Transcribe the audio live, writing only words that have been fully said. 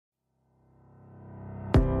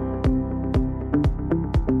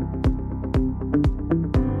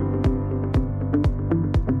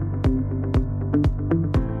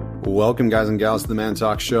Welcome, guys and gals, to the Man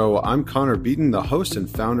Talk Show. I'm Connor Beaton, the host and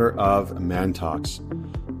founder of Man Talks.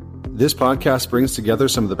 This podcast brings together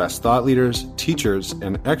some of the best thought leaders, teachers,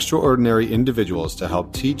 and extraordinary individuals to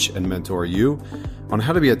help teach and mentor you on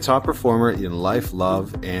how to be a top performer in life,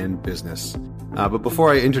 love, and business. But before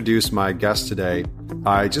I introduce my guest today,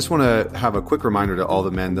 I just want to have a quick reminder to all the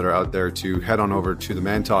men that are out there to head on over to the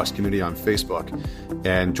Man Talks community on Facebook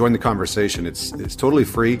and join the conversation. It's totally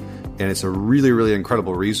free, and it's a really, really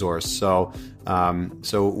incredible resource. So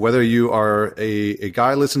whether you are a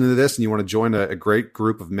guy listening to this and you want to join a great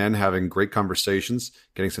group of men having great conversations,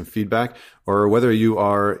 getting some feedback, or whether you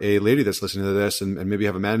are a lady that's listening to this and maybe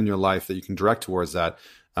have a man in your life that you can direct towards that,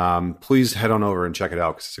 please head on over and check it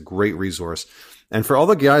out because it's a great resource. And for all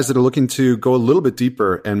the guys that are looking to go a little bit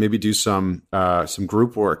deeper and maybe do some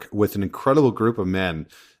group work with an incredible group of men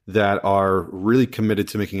that are really committed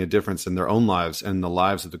to making a difference in their own lives and the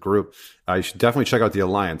lives of the group, you should definitely check out the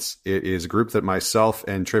Alliance. It is a group that myself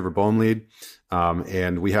and Trevor Boehm lead,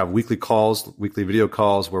 and we have weekly video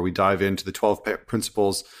calls where we dive into the 12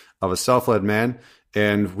 principles of a self-led man.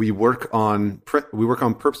 And we work on purpose,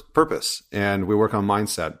 and we work on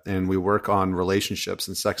mindset, and we work on relationships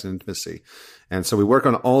and sex and intimacy. And so we work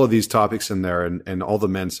on all of these topics in there, and all the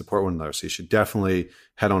men support one another. So you should definitely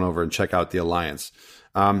head on over and check out the Alliance.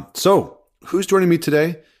 So who's joining me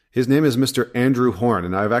today? His name is Mr. Andrew Horn,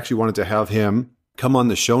 and I've actually wanted to have him come on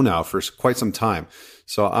the show now for quite some time.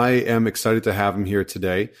 So I am excited to have him here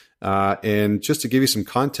today. And just to give you some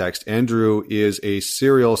context, Andrew is a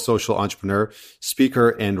serial social entrepreneur, speaker,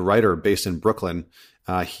 and writer based in Brooklyn.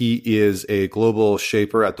 He is a global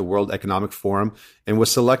shaper at the World Economic Forum and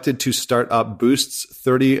was selected to start up Boost's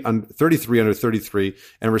 33 under 33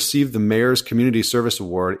 and received the Mayor's Community Service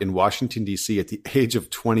Award in Washington, D.C. at the age of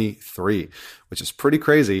 23, which is pretty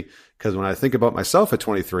crazy because when I think about myself at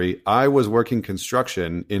 23, I was working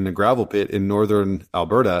construction in a gravel pit in northern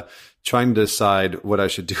Alberta trying to decide what I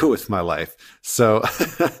should do with my life. So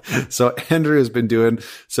Andrew has been doing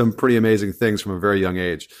some pretty amazing things from a very young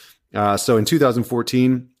age. So in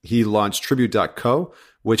 2014, he launched Tribute.co,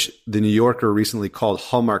 which the New Yorker recently called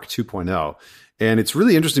Hallmark 2.0. And it's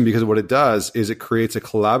really interesting because what it does is it creates a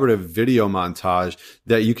collaborative video montage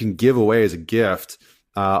that you can give away as a gift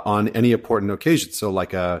on any important occasion. So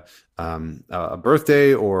like a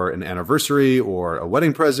birthday or an anniversary or a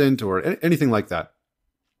wedding present or anything like that.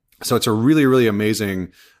 So it's a really, really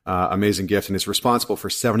amazing gift, and it's responsible for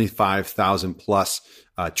 75,000 plus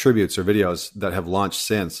tributes or videos that have launched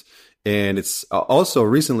since. And it's also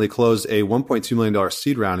recently closed a $1.2 million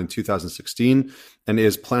seed round in 2016 and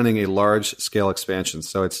is planning a large scale expansion.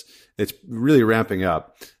 So it's really ramping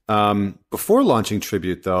up. Before launching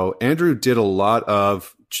Tribute, though, Andrew did a lot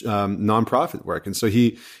of nonprofit work. And so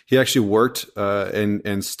he actually worked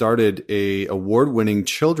and started a award-winning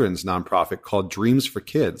children's nonprofit called Dreams for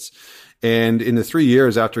Kids. And in the 3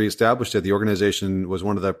 years after he established it, the organization was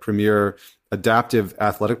one of the premier adaptive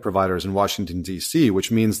athletic providers in Washington, D.C.,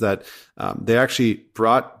 which means that they actually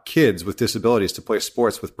brought kids with disabilities to play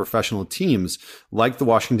sports with professional teams like the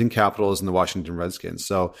Washington Capitals and the Washington Redskins.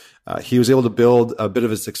 So he was able to build a bit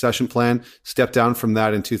of a succession plan, stepped down from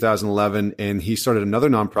that in 2011, and he started another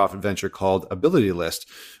nonprofit venture called Ability List,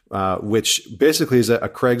 which basically is a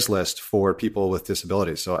Craigslist for people with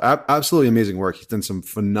disabilities. So absolutely amazing work. He's done some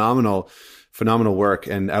phenomenal work.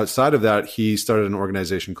 And outside of that, he started an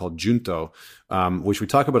organization called Junto, which we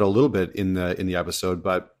talk about a little bit in the episode,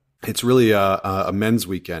 but it's really a men's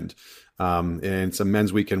weekend. And it's a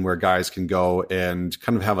men's weekend where guys can go and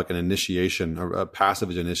kind of have like an initiation, or a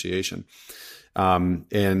passive initiation. And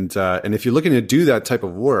if you're looking to do that type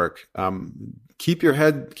of work, keep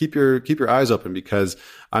your eyes open, because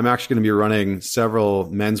I'm actually going to be running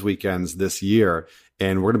several men's weekends this year,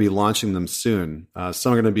 and we're going to be launching them soon.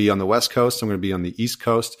 Some are going to be on the West Coast, some are going to be on the East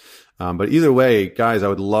Coast. But either way, guys, I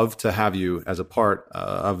would love to have you as a part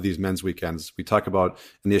of these men's weekends. We talk about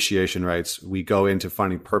initiation rites. We go into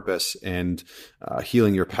finding purpose and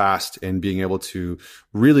healing your past and being able to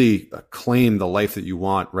really claim the life that you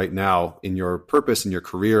want right now in your purpose, in your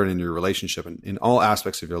career, and in your relationship, and in all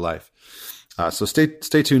aspects of your life. So stay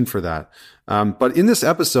tuned for that. But in this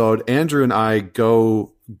episode, Andrew and I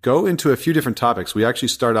go into a few different topics. We actually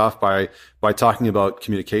start off by talking about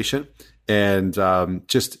communication and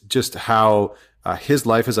just how his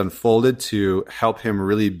life has unfolded to help him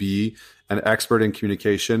really be an expert in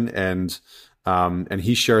communication, and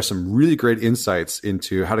he shares some really great insights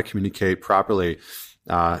into how to communicate properly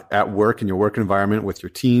at work, in your work environment, with your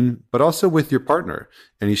team, but also with your partner.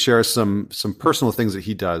 And he shares some personal things that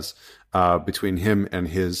he does between him and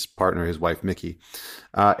his partner, his wife, Mickey.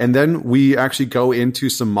 And then we actually go into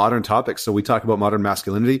some modern topics. So we talk about modern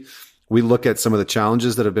masculinity. We look at some of the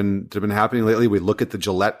challenges that have been happening lately. We look at the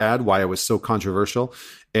Gillette ad, why it was so controversial.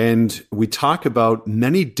 And we talk about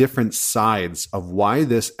many different sides of why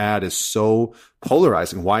this ad is so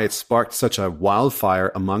polarizing, why it sparked such a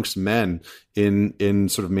wildfire amongst men in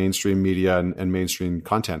sort of mainstream media and mainstream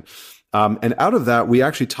content. And out of that, we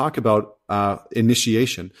actually talk about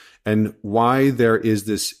initiation and why there is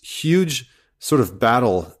this huge sort of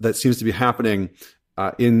battle that seems to be happening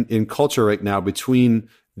in culture right now between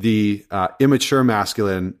the immature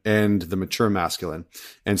masculine and the mature masculine.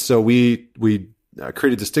 And so we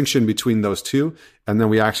create a distinction between those two. And then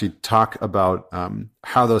we actually talk about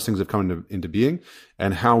how those things have come into being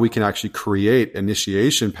and how we can actually create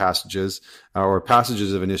initiation passages or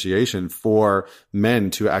passages of initiation for men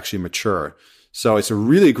to actually mature. So it's a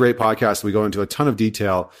really great podcast. We go into a ton of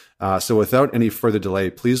detail. So without any further delay,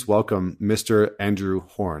 please welcome Mr. Andrew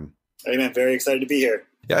Horn. Hey man, very excited to be here.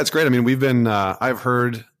 Yeah, it's great. I mean, we've been, I've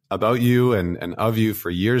heard about you and of you for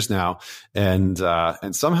years now. And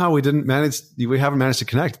somehow we haven't managed to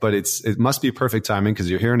connect, but it must be perfect timing because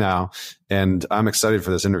you're here now and I'm excited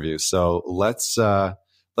for this interview. So let's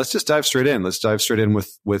just dive straight in. Let's dive straight in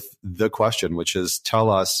with the question, which is tell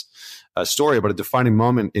us a story about a defining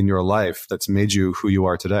moment in your life that's made you who you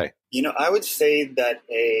are today. You know, I would say that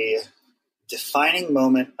a defining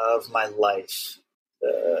moment of my life,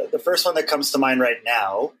 the first one that comes to mind right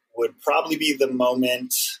now would probably be the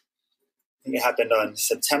moment, I think it happened on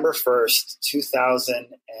September 1st,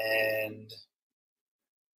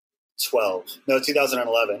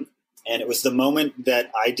 2011. And it was the moment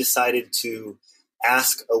that I decided to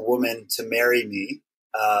ask a woman to marry me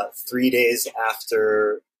 3 days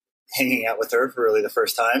after hanging out with her for really the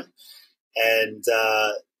first time. And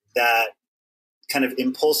that kind of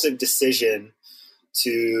impulsive decision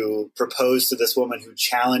to propose to this woman who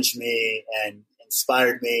challenged me and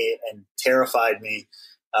inspired me and terrified me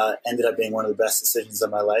ended up being one of the best decisions of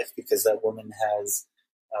my life, because that woman has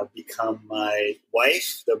become my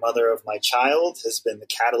wife, the mother of my child, has been the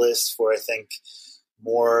catalyst for, I think,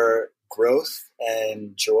 more growth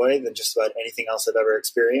and joy than just about anything else I've ever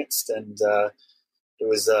experienced. And it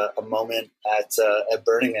was a moment at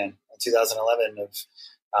Burning Man in 2011 of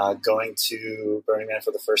going to Burning Man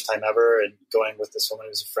for the first time ever and going with this woman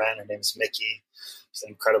who's a friend. Her name is Mickey. She's an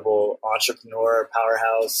incredible entrepreneur,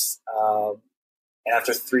 powerhouse. And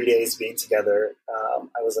after 3 days being together,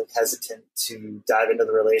 I was hesitant to dive into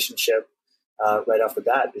the relationship right off the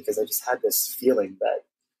bat, because I just had this feeling that,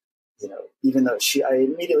 even though I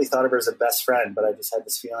immediately thought of her as a best friend, but I just had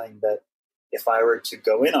this feeling that if I were to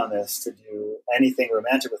go in on this, to do anything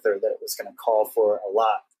romantic with her, that it was going to call for a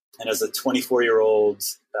lot. And as a 24-year-old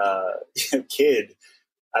kid,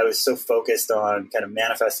 I was so focused on kind of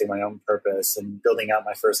manifesting my own purpose and building out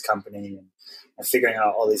my first company and figuring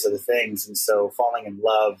out all these other things. And so falling in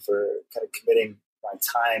love or kind of committing my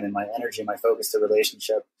time and my energy and my focus to a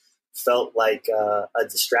relationship felt like a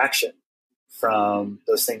distraction from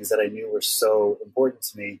those things that I knew were so important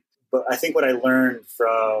to me. But I think what I learned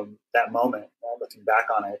from that moment, looking back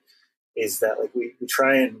on it, is that we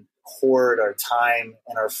try and hoard our time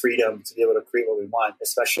and our freedom to be able to create what we want,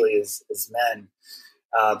 especially as men.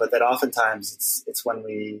 But that oftentimes it's when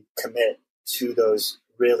we commit to those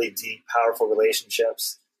really deep, powerful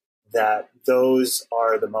relationships that those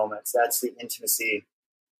are the moments. That's the intimacy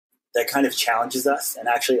that kind of challenges us and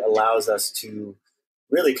actually allows us to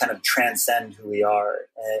really kind of transcend who we are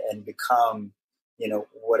and become,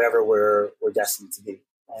 whatever we're destined to be.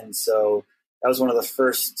 And so that was one of the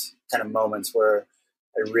first kind of moments where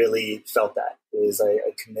I really felt that is I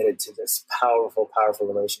committed to this powerful, powerful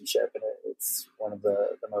relationship. And it's one of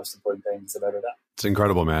the most important things I've ever done. It's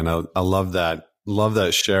incredible, man. I love that. Love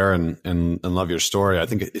that share and love your story. I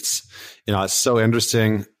think it's so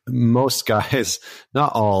interesting. Most guys,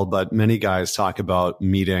 not all, but many guys talk about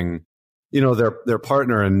meeting, their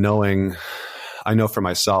partner and knowing. I know for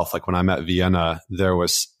myself, when I met Vienna, there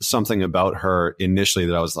was something about her initially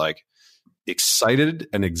that I was excited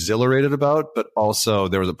and exhilarated about, but also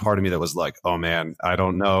there was a part of me that was oh man, I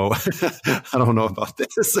don't know. I don't know about this.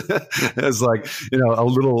 It's a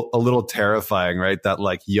little terrifying, right? That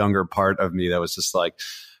younger part of me that was just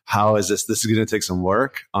how is this? This is going to take some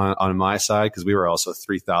work on my side, because we were also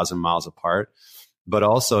 3,000 miles apart, but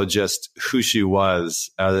also just who she was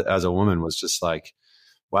as a woman was just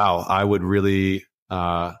wow, I would really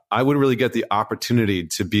get the opportunity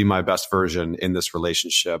to be my best version in this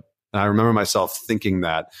relationship. And I remember myself thinking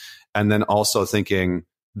that, and then also thinking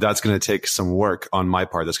that's going to take some work on my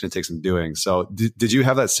part. That's going to take some doing. So did you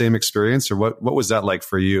have that same experience, or what was that like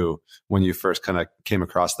for you when you first kind of came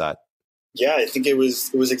across that? Yeah, I think it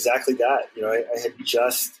was exactly that. I had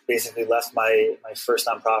just basically left my first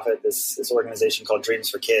nonprofit, this organization called Dreams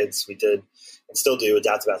for Kids. We did and still do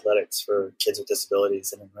adaptive athletics for kids with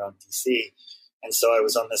disabilities in and around DC. And so I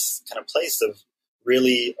was on this kind of place of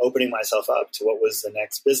really opening myself up to what was the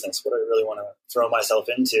next business, what I really want to throw myself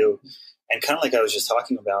into. And kind of like I was just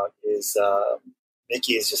talking about is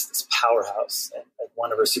Mickey is just this powerhouse. And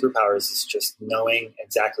one of her superpowers is just knowing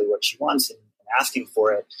exactly what she wants and asking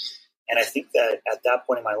for it. And I think that at that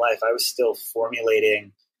point in my life, I was still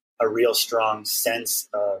formulating a real strong sense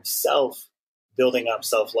of self, building up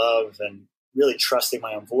self-love and really trusting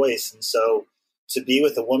my own voice. And so to be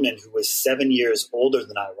with a woman who was 7 years older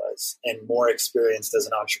than I was and more experienced as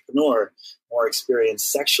an entrepreneur, more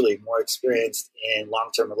experienced sexually, more experienced in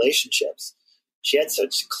long-term relationships, she had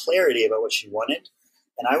such clarity about what she wanted.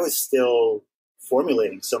 And I was still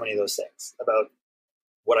formulating so many of those things about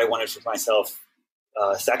what I wanted for myself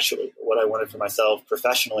sexually, what I wanted for myself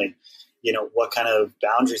professionally, what kind of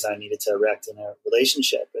boundaries I needed to erect in a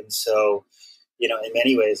relationship. And so, in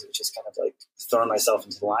many ways, it was just kind of like throwing myself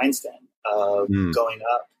into the lion's den, going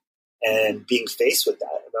up and being faced with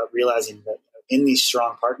that, about realizing that in these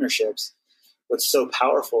strong partnerships, what's so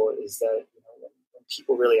powerful is that when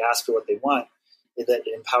people really ask for what they want, that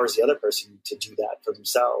it empowers the other person to do that for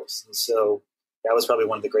themselves. And so that was probably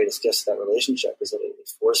one of the greatest gifts of that relationship, is that it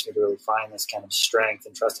forced me to really find this kind of strength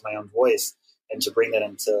and trust in my own voice and to bring that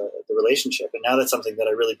into the relationship. And now that's something that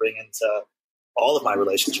I really bring into all of my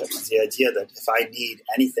relationships, is the idea that if I need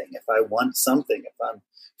anything, if I want something, if I'm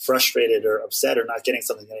frustrated or upset or not getting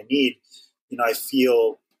something that I need, I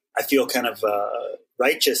feel kind of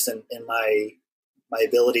righteous in my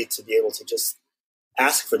ability to be able to just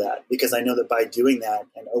ask for that, because I know that by doing that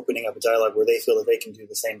and opening up a dialogue where they feel that they can do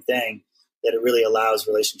the same thing, that it really allows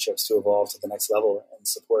relationships to evolve to the next level and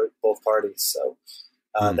support both parties. So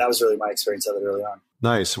that was really my experience of it early on.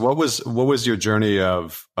 Nice. What was your journey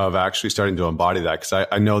of actually starting to embody that? Because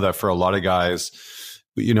I know that for a lot of guys,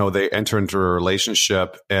 they enter into a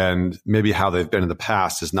relationship and maybe how they've been in the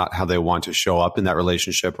past is not how they want to show up in that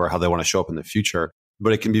relationship or how they want to show up in the future.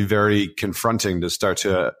 But it can be very confronting to start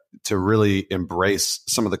to really embrace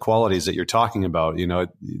some of the qualities that you're talking about,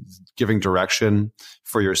 giving direction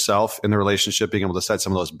for yourself in the relationship, being able to set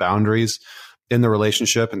some of those boundaries in the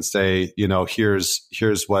relationship and say,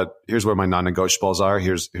 here's where my non-negotiables are.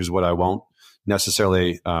 Here's what I won't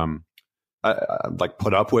necessarily like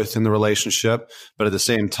put up with in the relationship. But at the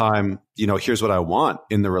same time, here's what I want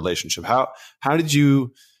in the relationship. How did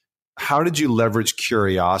you leverage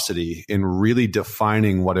curiosity in really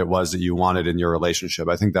defining what it was that you wanted in your relationship?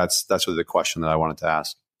 I think that's really the question that I wanted to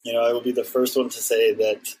ask. I will be the first one to say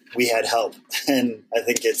that we had help. And I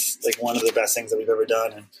think it's like one of the best things that we've ever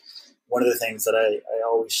done. And one of the things that I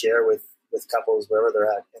always share with couples, wherever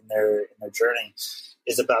they're at in their journey,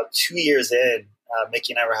 is about 2 years in,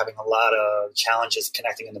 Mickey and I were having a lot of challenges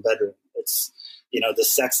connecting in the bedroom. It's, the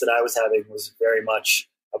sex that I was having was very much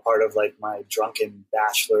a part of like my drunken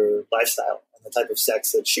bachelor lifestyle. And the type of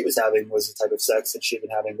sex that she was having was the type of sex that she'd been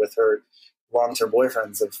having with her long-term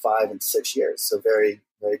boyfriends of 5 and 6 years. So very,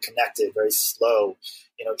 very connected, very slow.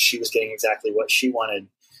 She was getting exactly what she wanted.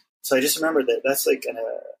 So I just remember that that's like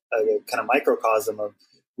a kind of microcosm of,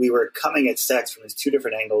 we were coming at sex from these two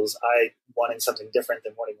different angles. I wanted something different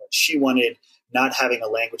than wanting what she wanted, not having a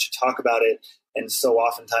language to talk about it. And so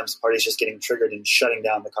oftentimes parties just getting triggered and shutting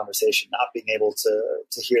down the conversation, not being able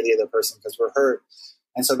to hear the other person because we're hurt.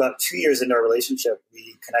 And so about 2 years into our relationship,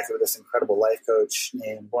 we connected with this incredible life coach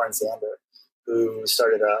named Lauren Zander, who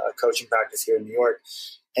started a coaching practice here in New York.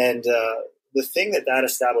 And the thing that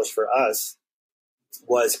established for us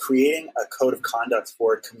was creating a code of conduct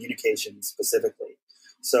for communication specifically.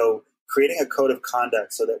 So creating a code of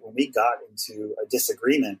conduct so that when we got into a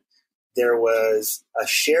disagreement, there was a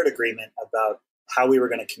shared agreement about how we were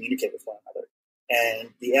going to communicate with one another.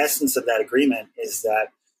 And the essence of that agreement is that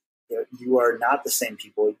you are not the same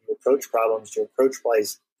people. You approach problems, you approach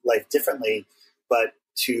life differently, but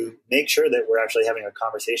to make sure that we're actually having a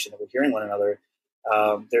conversation, that we're hearing one another,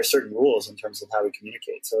 there are certain rules in terms of how we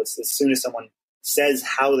communicate. So it's as soon as someone says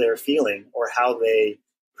how they're feeling or how they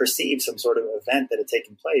perceive some sort of event that had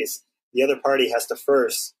taken place, the other party has to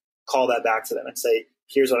first call that back to them and say,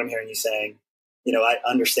 here's what I'm hearing you saying. I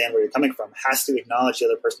understand where you're coming from. Has to acknowledge the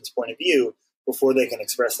other person's point of view before they can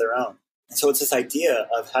express their own. And so it's this idea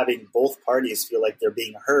of having both parties feel like they're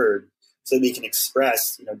being heard so that we can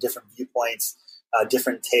express, different viewpoints,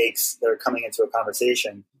 different takes that are coming into a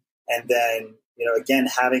conversation. And then, again,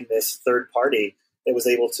 having this third party that was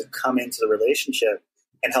able to come into the relationship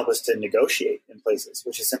and help us to negotiate in places,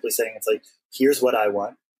 which is simply saying, it's like, here's what I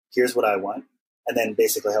want. Here's what I want. and then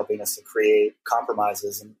basically helping us to create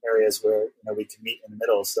compromises in areas where we can meet in the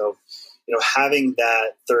middle. So having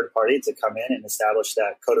that third party to come in and establish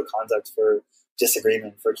that code of conduct for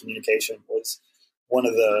disagreement, for communication, was one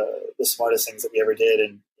of the smartest things that we ever did.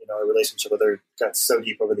 And our relationship with her got so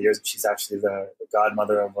deep over the years that she's actually the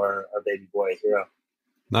godmother of our baby boy, Hero.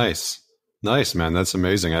 Nice, man. That's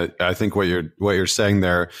amazing. I think what you're saying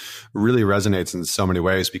there really resonates in so many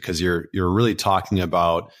ways, because you're really talking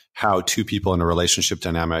about how two people in a relationship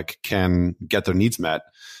dynamic can get their needs met.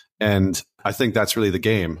 And I think that's really the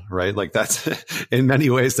game, right? Like that's in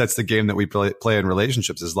many ways, that's the game that we play in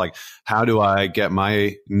relationships, is like, how do I get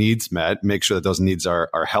my needs met? Make sure that those needs are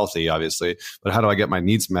healthy, obviously, but how do I get my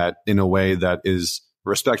needs met in a way that is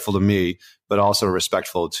respectful to me, but also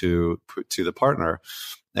respectful to the partner?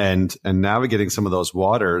 And navigating some of those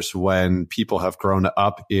waters when people have grown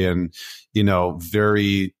up in,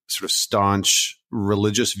 very sort of staunch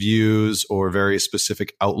religious views or very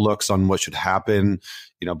specific outlooks on what should happen,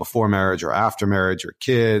 before marriage or after marriage, or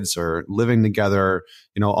kids or living together,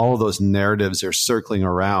 all of those narratives are circling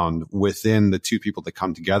around within the two people that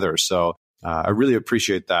come together. So I really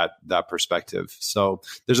appreciate that perspective. So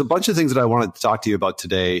there's a bunch of things that I wanted to talk to you about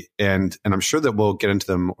today, and I'm sure that we'll get into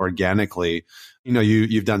them organically.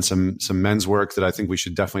 You've done some men's work that I think we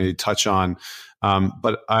should definitely touch on.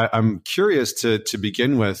 But I'm curious to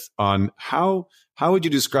begin with on how would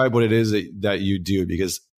you describe what it is that you do?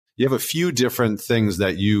 Because you have a few different things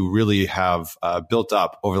that you really have built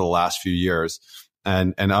up over the last few years,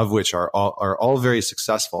 and of which are all very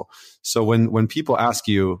successful. So when people ask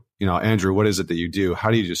you, Andrew, what is it that you do? How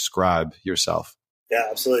do you describe yourself? Yeah,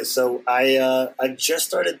 absolutely. So I just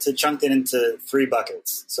started to chunk it into 3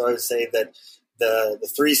 buckets. So I would say that the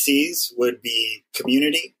 3 C's would be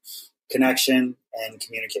community, connection, and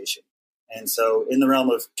communication. And so in the realm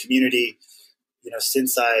of community,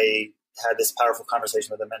 since I had this powerful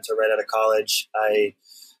conversation with a mentor right out of college, I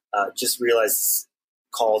just realized this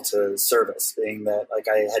call to service, being that like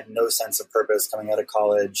I had no sense of purpose coming out of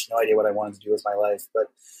college, no idea what I wanted to do with my life,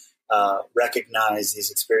 but recognize these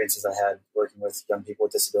experiences I had working with young people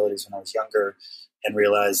with disabilities when I was younger, and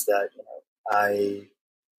realized that I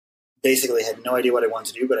basically had no idea what I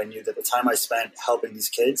wanted to do, but I knew that the time I spent helping these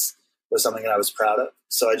kids was something that I was proud of.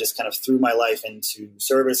 So I just kind of threw my life into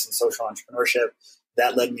service and social entrepreneurship.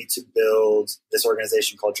 That led me to build this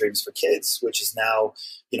organization called Dreams for Kids, which is now,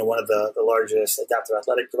 one of the largest adaptive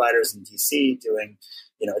athletic providers in DC, doing,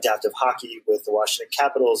 adaptive hockey with the Washington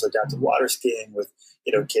Capitals, adaptive water skiing with,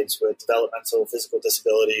 kids with developmental physical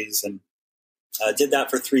disabilities, and did that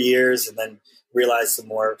for 3 years, and then realized some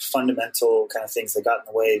more fundamental kind of things that got in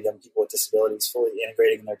the way of young people with disabilities fully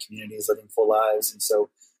integrating in their communities, living full lives. And so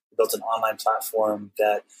we built an online platform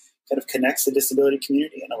that kind of connects the disability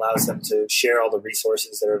community and allows them to share all the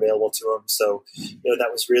resources that are available to them. So, that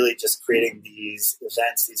was really just creating these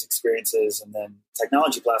events, these experiences, and then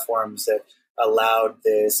technology platforms that allowed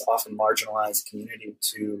this often marginalized community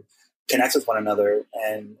to connect with one another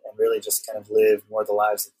and really just kind of live more of the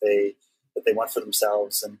lives that they want for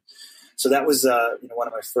themselves. And so that was, one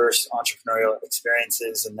of my first entrepreneurial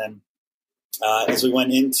experiences. And then as we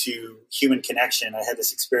went into human connection, I had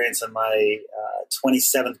this experience on my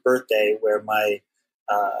 27th birthday where my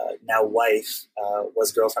now wife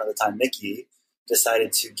was girlfriend at the time, Nikki,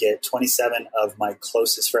 decided to get 27 of my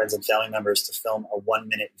closest friends and family members to film a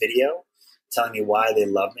 1-minute video telling me why they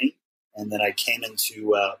love me. And then I came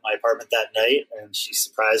into my apartment that night, and she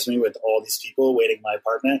surprised me with all these people waiting in my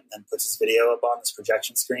apartment, and then puts this video up on this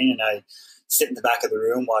projection screen. And I sit in the back of the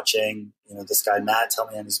room watching, this guy, Matt, tell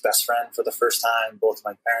me I'm his best friend for the first time. Both of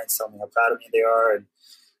my parents tell me how proud of me they are. And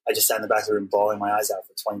I just sat in the back of the room bawling my eyes out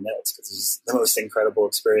for 20 minutes because it was the most incredible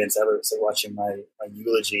experience ever. So watching my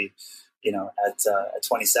eulogy, at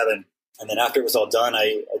 27. And then after it was all done,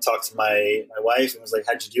 I talked to my wife and was like,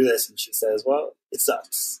 how'd you do this? And she says, well, it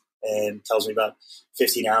sucks. And tells me about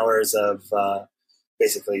 15 hours of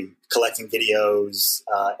basically collecting videos,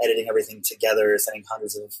 editing everything together, sending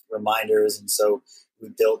hundreds of reminders. And so we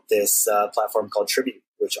built this platform called Tribute,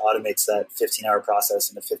 which automates that 15-hour process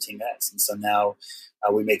into 15 minutes. And so now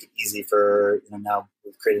we make it easy for, now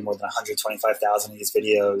we've created more than 125,000 of these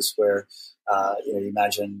videos where, you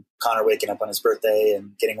imagine Connor waking up on his birthday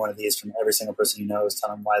and getting one of these from every single person he knows,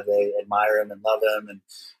 telling him why they admire him and love him.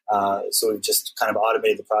 And so we've just kind of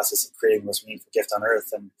automated the process of creating the most meaningful gift on earth.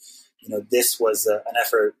 And, this was an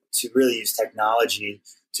effort to really use technology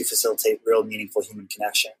to facilitate real meaningful human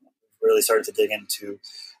connection. We really started to dig into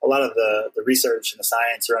a lot of the research and the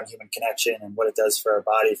science around human connection and what it does for our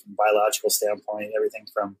body from a biological standpoint, everything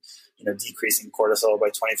from, decreasing cortisol by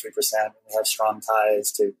 23% when we have strong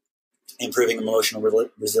ties, to improving emotional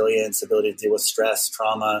resilience, ability to deal with stress,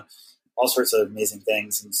 trauma, all sorts of amazing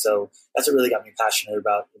things. And so that's what really got me passionate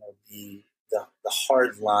about, the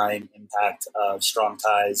hard line impact of strong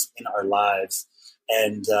ties in our lives.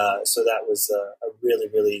 And so that was a really,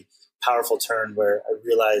 really powerful turn where I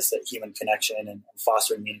realized that human connection and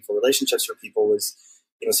fostering meaningful relationships for people was,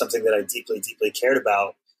 something that I deeply, deeply cared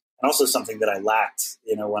about, and also something that I lacked,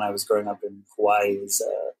 when I was growing up in Hawaii. As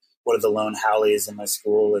one of the lone haoles in my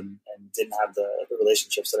school and didn't have the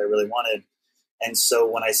relationships that I really wanted. And so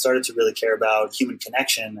when I started to really care about human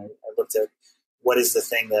connection, I looked at what is the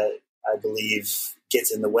thing that I believe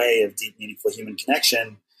gets in the way of deep, meaningful human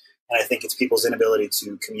connection. And I think it's people's inability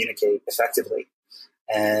to communicate effectively.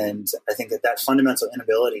 And I think that fundamental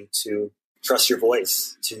inability to trust your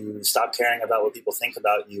voice, to stop caring about what people think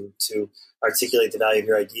about you, to articulate the value of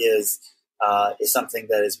your ideas, is something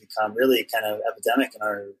that has become really kind of epidemic in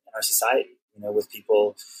our society. With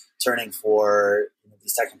people turning for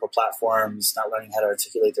these technical platforms, not learning how to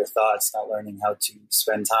articulate their thoughts, not learning how to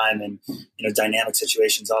spend time in dynamic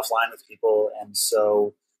situations offline with people. And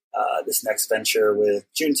so this next venture with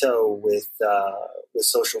Junto, with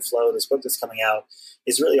Social Flow, this book that's coming out,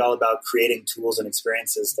 is really all about creating tools and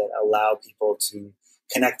experiences that allow people to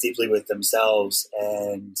connect deeply with themselves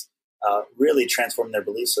and really transform their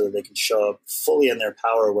beliefs so that they can show up fully in their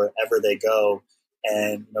power wherever they go,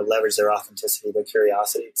 and leverage their authenticity, their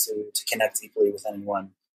curiosity to connect deeply with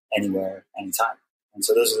anyone, anywhere, anytime. And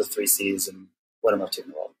so those are the 3 C's and what I'm up to in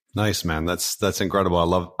the world. Nice, man. That's incredible.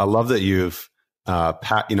 I love that you've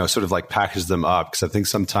sort of like packaged them up, because I think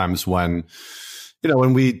sometimes when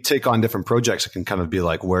we take on different projects, it can kind of be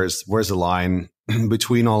like, where's the line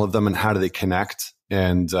between all of them and how do they connect?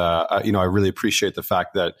 And I really appreciate the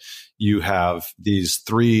fact that you have these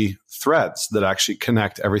 3 threads that actually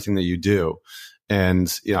connect everything that you do.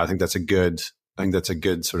 And I think that's a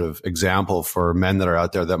good sort of example for men that are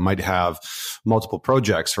out there that might have multiple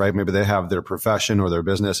projects, right? Maybe they have their profession or their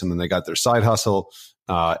business, and then they got their side hustle,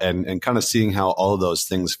 and kind of seeing how all of those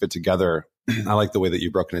things fit together. I like the way that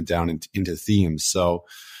you've broken it down into themes. So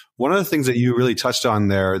one of the things that you really touched on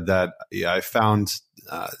there that I found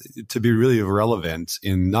to be really relevant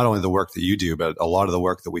in not only the work that you do, but a lot of the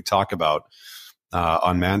work that we talk about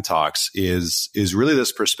on Man Talks is really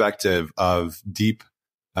this perspective of deep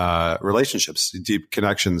relationships, deep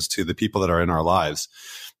connections to the people that are in our lives.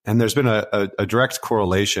 And there's been a direct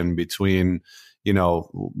correlation between,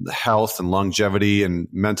 health and longevity and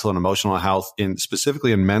mental and emotional health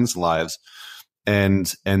specifically in men's lives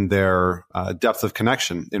and their depth of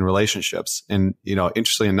connection in relationships. And,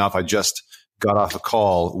 interestingly enough, I just got off a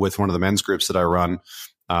call with one of the men's groups that I run,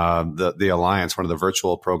 the Alliance, one of the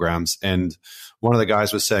virtual programs. And one of the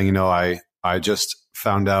guys was saying, I just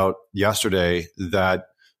found out yesterday that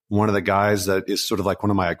one of the guys that is sort of like one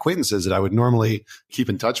of my acquaintances that I would normally keep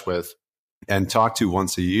in touch with and talk to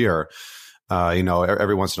once a year,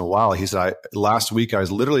 every once in a while, he said, last week I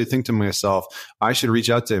was literally thinking to myself, I should reach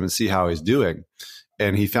out to him and see how he's doing.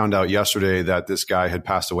 And he found out yesterday that this guy had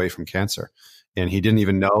passed away from cancer. And he didn't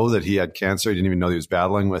even know that he had cancer. He didn't even know he was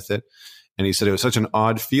battling with it. And he said it was such an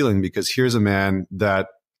odd feeling because here's a man that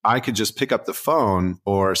I could just pick up the phone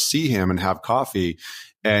or see him and have coffee.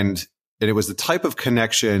 And it was the type of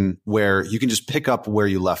connection where you can just pick up where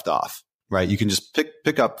you left off, right? You can just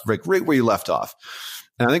pick up right where you left off.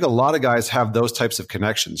 And I think a lot of guys have those types of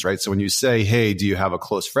connections, right? So when you say, hey, do you have a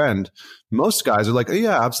close friend? Most guys are like, oh,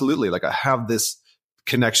 yeah, absolutely. Like I have this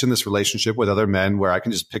connection, this relationship with other men where I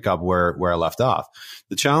can just pick up where I left off.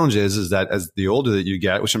 The challenge is that as the older that you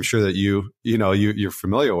get, which I'm sure that you're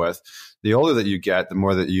familiar with, the older that you get, the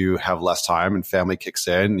more that you have less time and family kicks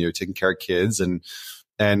in, you're taking care of kids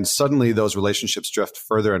and suddenly those relationships drift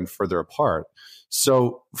further and further apart.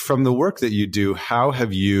 So from the work that you do, how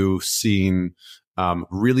have you seen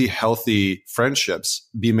really healthy friendships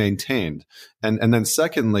be maintained? And then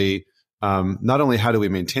secondly, not only how do we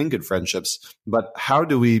maintain good friendships, but how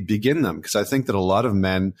do we begin them? Because I think that a lot of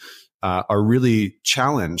men are really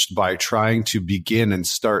challenged by trying to begin and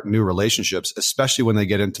start new relationships, especially when they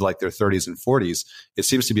get into like their 30s and 40s. It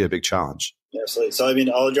seems to be a big challenge. Yeah, absolutely. So,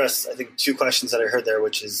 I'll address, I think, 2 questions that I heard there,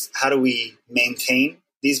 which is how do we maintain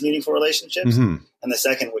these meaningful relationships? Mm-hmm. And the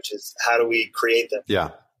second, which is how do we create them? Yeah.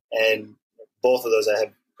 And both of those I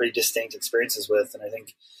have pretty distinct experiences with. And I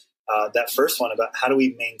think that first one about how do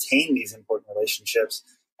we maintain these important relationships,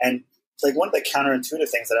 and like one of the counterintuitive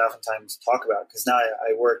things that I oftentimes talk about, because now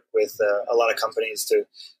I work with a lot of companies to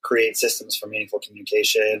create systems for meaningful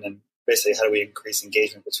communication, and basically how do we increase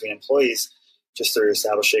engagement between employees just through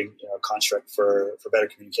establishing a construct for better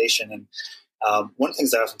communication. And one of the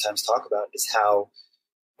things I oftentimes talk about is how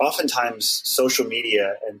oftentimes social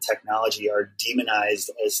media and technology are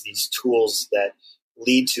demonized as these tools that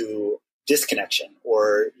lead to disconnection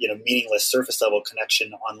or meaningless surface level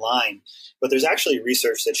connection online. But there's actually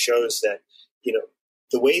research that shows that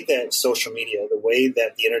the way that social media, the way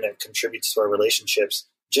that the internet contributes to our relationships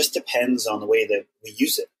just depends on the way that we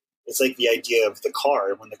use it. It's like the idea of the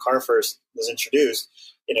car. When the car first was introduced,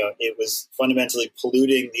 it was fundamentally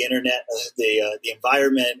polluting the internet, the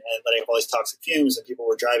environment, and letting off all these toxic fumes, and people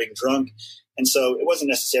were driving drunk. And so it wasn't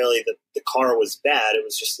necessarily that the car was bad. It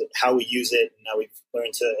was just that how we use it, and now we've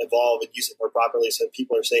learned to evolve and use it more properly so that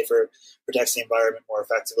people are safer, protects the environment more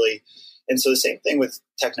effectively. And so the same thing with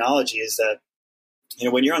technology is that,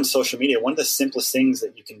 when you're on social media, one of the simplest things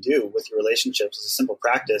that you can do with your relationships as a simple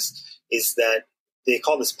practice is that they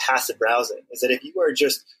call this passive browsing, is that if you are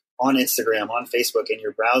just on Instagram, on Facebook, and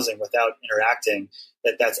you're browsing without interacting,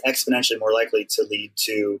 that's exponentially more likely to lead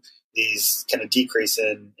to these kind of decrease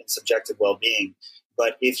in subjective well-being.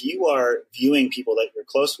 But if you are viewing people that you're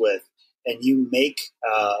close with and you make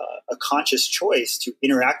a conscious choice to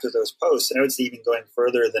interact with those posts, and I would say even going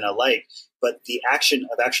further than a like, but the action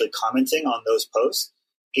of actually commenting on those posts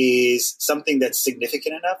is something that's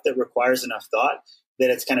significant enough, that requires enough thought, that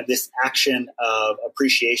it's kind of this action of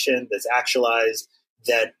appreciation that's actualized,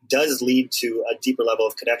 that does lead to a deeper level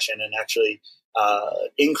of connection and actually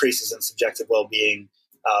increases in subjective well-being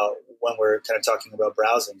when we're kind of talking about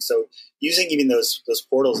browsing. So using even those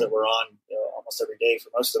portals that we're on almost every day for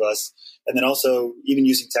most of us, and then also even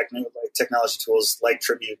using technology tools like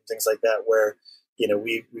Tribute and things like that, where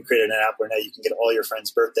we created an app where now you can get all your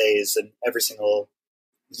friends' birthdays and every single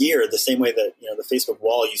year, the same way that the Facebook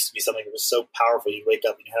wall used to be something that was so powerful. You wake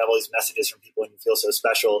up and you have all these messages from people and you feel so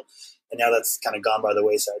special. And now that's kind of gone by the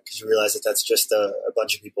wayside because you realize that that's just a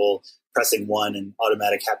bunch of people pressing one and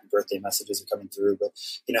automatic happy birthday messages are coming through. But,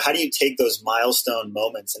 how do you take those milestone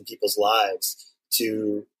moments in people's lives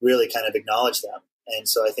to really kind of acknowledge them? And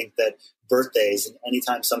so I think that birthdays and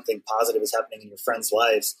anytime something positive is happening in your friends'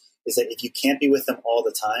 lives is that if you can't be with them all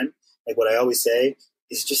the time, like what I always say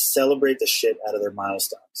is just celebrate the shit out of their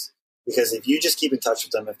milestones. Because if you just keep in touch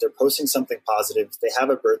with them, if they're posting something positive, if they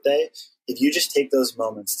have a birthday, if you just take those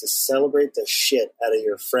moments to celebrate the shit out of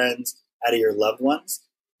your friends, out of your loved ones,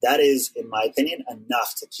 that is, in my opinion,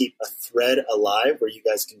 enough to keep a thread alive where you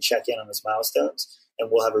guys can check in on those milestones, and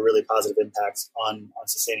we'll have a really positive impact on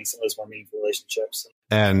sustaining some of those more meaningful relationships.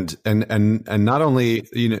 And not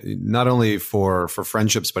only for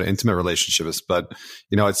friendships, but intimate relationships. But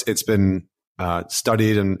it's been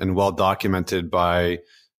studied and well documented by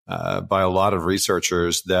a lot of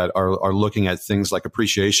researchers that are looking at things like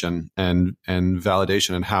appreciation and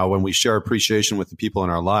validation, and how when we share appreciation with the people in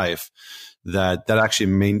our life, that's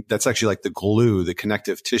actually like the glue, the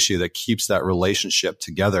connective tissue that keeps that relationship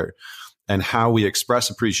together. And how we express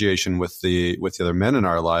appreciation with the other men in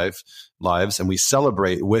our lives, and we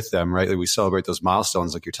celebrate with them, right? Like we celebrate those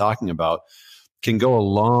milestones, like you're talking about, can go a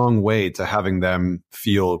long way to having them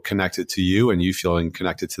feel connected to you and you feeling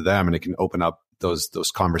connected to them, and it can open up those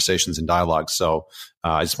conversations and dialogues. So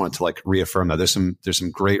I just wanted to reaffirm that there's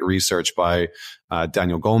some great research by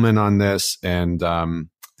Daniel Goleman on this, and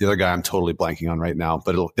the other guy I'm totally blanking on right now,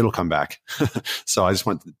 but it'll come back. So I just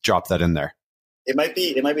want to drop that in there. It might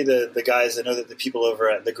be the guys. I know that the people over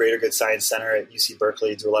at the Greater Good Science Center at UC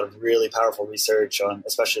Berkeley do a lot of really powerful research on,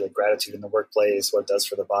 especially gratitude in the workplace, what it does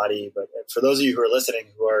for the body. But for those of you who are listening,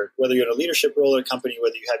 whether you're in a leadership role or a company,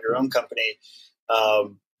 whether you have your own company,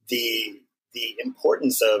 the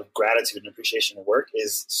importance of gratitude and appreciation at work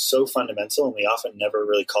is so fundamental, and we often never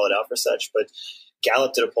really call it out for such. But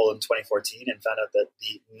Gallup did a poll in 2014 and found out that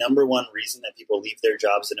the number one reason that people leave their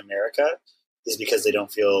jobs in America is because they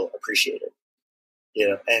don't feel appreciated.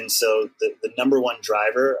 And so the number one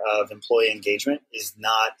driver of employee engagement is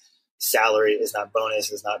not salary, is not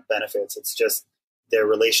bonus, is not benefits. It's just their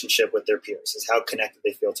relationship with their peers, is how connected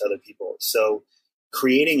they feel to other people. So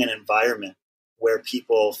creating an environment where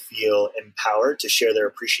people feel empowered to share their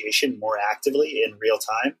appreciation more actively in real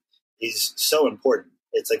time is so important.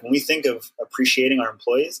 It's like when we think of appreciating our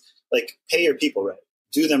employees, like pay your people right.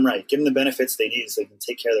 Do them right, give them the benefits they need so they can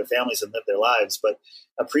take care of their families and live their lives. But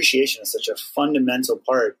appreciation is such a fundamental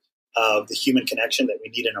part of the human connection that we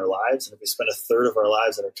need in our lives. And if we spend a third of our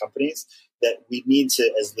lives at our companies, that we need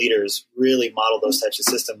to, as leaders, really model those types of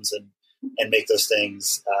systems and make those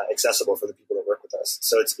things accessible for the people that work with us.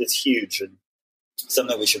 So it's huge and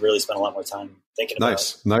something that we should really spend a lot more time thinking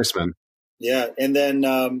about. Nice, man. Yeah. And then,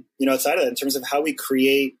 outside of that, in terms of how we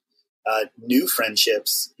create new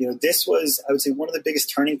friendships, this was, I would say, one of the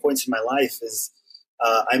biggest turning points in my life is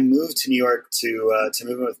I moved to New York to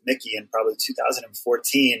move in with Mickey in probably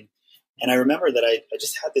 2014. And I remember that I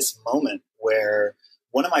just had this moment where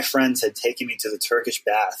one of my friends had taken me to the Turkish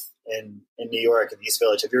bath in New York, in the East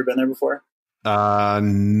Village. Have you ever been there before?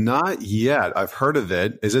 Not yet. I've heard of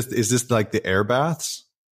it. Is this like the air baths?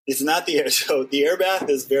 It's not the air. So the air bath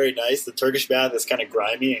is very nice. The Turkish bath is kind of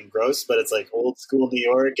grimy and gross, but it's like old school New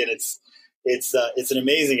York, and it's an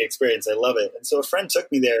amazing experience. I love it. And so a friend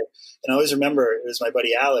took me there, and I always remember it was my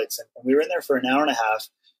buddy Alex, and we were in there for an hour and a half.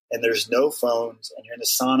 And there's no phones, and you're in the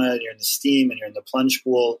sauna, and you're in the steam, and you're in the plunge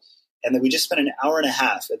pool. And then we just spent an hour and a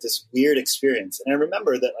half at this weird experience. And I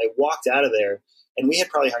remember that I walked out of there, and we had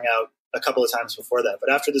probably hung out a couple of times before that.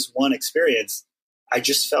 But after this one experience, I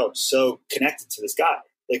just felt so connected to this guy.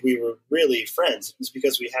 Like we were really friends. It was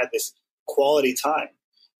because we had this quality time.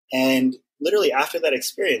 And literally after that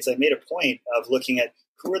experience, I made a point of looking at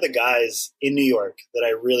who are the guys in New York that I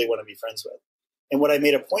really want to be friends with. And what I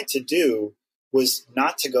made a point to do was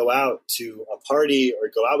not to go out to a party or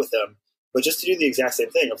go out with them, but just to do the exact same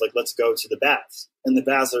thing of like, let's go to the baths. And the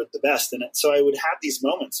baths are the best. And so I would have these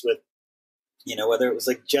moments with, whether it was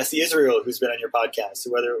like Jesse Israel, who's been on your podcast,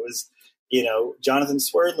 or whether it was, Jonathan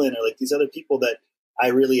Swerdlin, or like these other people that I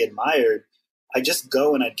really admired. I just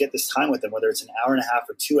go and I'd get this time with them, whether it's an hour and a half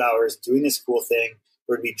or 2 hours doing this cool thing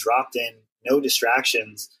where it'd be dropped in, no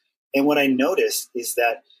distractions. And what I noticed is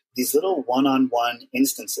that these little one-on-one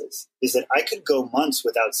instances is that I could go months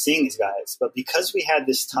without seeing these guys, but because we had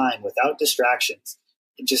this time without distractions,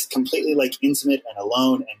 just completely like intimate and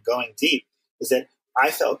alone and going deep, is that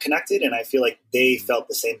I felt connected, and I feel like they felt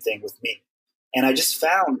the same thing with me. And I just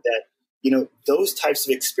found that, those types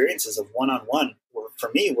of experiences of one-on-one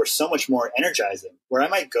for me were so much more energizing, where I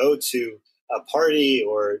might go to a party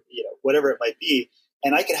or, whatever it might be,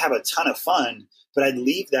 and I could have a ton of fun, but I'd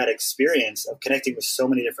leave that experience of connecting with so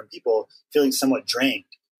many different people feeling somewhat drained.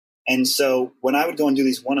 And so when I would go and do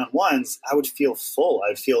these one-on-ones, I would feel full.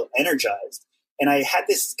 I would feel energized. And I had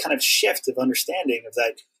this kind of shift of understanding of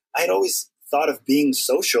that. I had always thought of being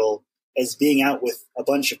social as being out with a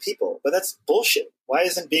bunch of people, but that's bullshit. Why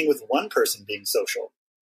isn't being with one person being social?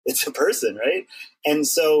 It's a person, right? And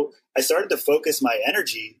so I started to focus my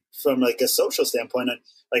energy from like a social standpoint on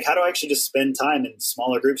like, how do I actually just spend time in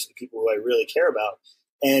smaller groups with people who I really care about?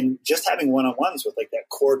 And just having one-on-ones with like that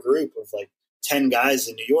core group of like 10 guys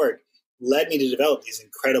in New York led me to develop these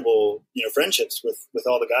incredible, friendships with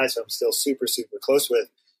all the guys who I'm still super, super close with.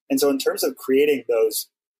 And so in terms of creating those,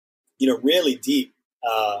 really deep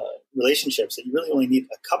relationships that you really only need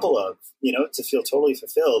a couple of, to feel totally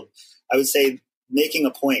fulfilled, I would say making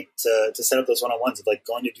a point to set up those one-on-ones of like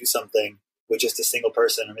going to do something with just a single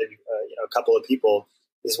person or maybe, a couple of people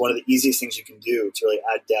is one of the easiest things you can do to really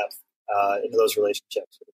add depth into those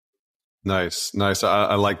relationships. Nice.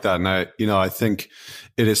 I like that. And I think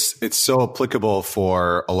it's so applicable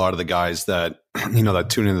for a lot of the guys that, that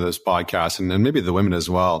tune into this podcast and maybe the women as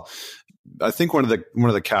well. I think one of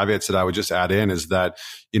the caveats that I would just add in is that,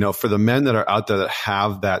 for the men that are out there that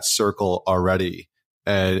have that circle already,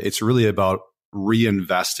 it's really about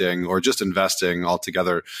reinvesting or just investing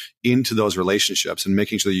altogether into those relationships and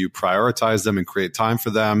making sure that you prioritize them and create time for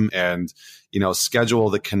them and, schedule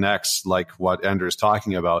the connects like what Andrew is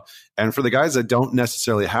talking about. And for the guys that don't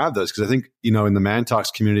necessarily have those, because I think, in the Man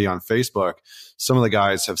Talks community on Facebook, some of the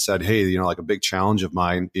guys have said, hey, like a big challenge of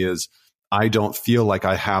mine is I don't feel like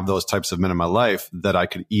I have those types of men in my life that I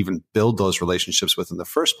could even build those relationships with in the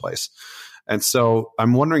first place. And so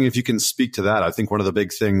I'm wondering if you can speak to that. I think one of the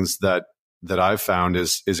big things that I've found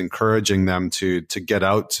is encouraging them to get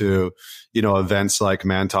out to, events like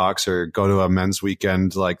Man Talks or go to a men's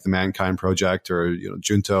weekend like the Mankind Project or,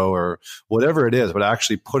 Junto or whatever it is, but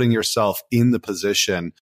actually putting yourself in the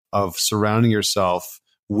position of surrounding yourself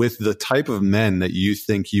with the type of men that you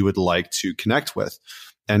think you would like to connect with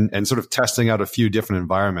and sort of testing out a few different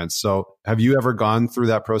environments. So have you ever gone through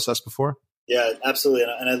that process before? Yeah, absolutely.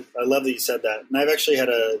 And I love that you said that. And I've actually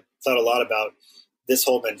thought a lot about this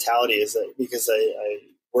whole mentality is that because I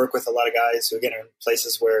work with a lot of guys who, again, are in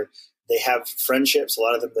places where they have friendships, a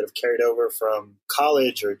lot of them that have carried over from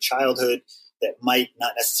college or childhood that might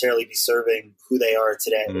not necessarily be serving who they are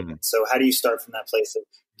today. Mm-hmm. So how do you start from that place of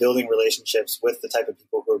building relationships with the type of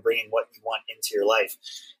people who are bringing what you want into your life?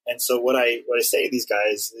 And so what I say to these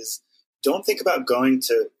guys is don't think about going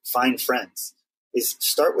to find friends. Is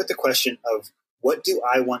start with the question of what do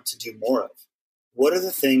I want to do more of? What are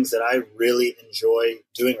the things that I really enjoy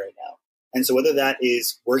doing right now? And so whether that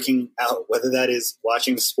is working out, whether that is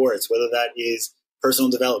watching sports, whether that is personal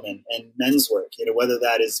development and men's work, whether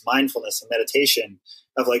that is mindfulness and meditation,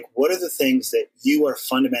 of like, what are the things that you are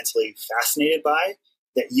fundamentally fascinated by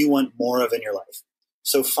that you want more of in your life?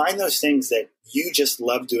 So find those things that you just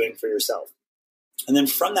love doing for yourself. And then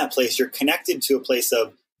from that place, you're connected to a place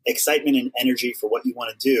of excitement and energy for what you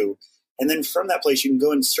want to do. And then from that place, you can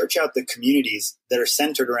go and search out the communities that are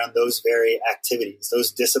centered around those very activities,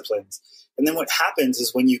 those disciplines. And then what happens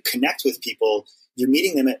is when you connect with people, you're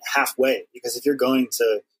meeting them at halfway. Because if you're going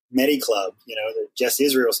to Medi Club, that Jess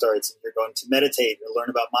Israel starts, and you're going to meditate or learn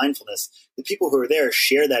about mindfulness, the people who are there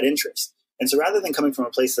share that interest. And so rather than coming from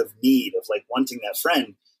a place of need, of like wanting that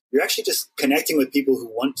friend, you're actually just connecting with people who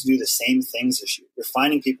want to do the same things as you. You're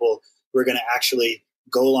finding people who are going to actually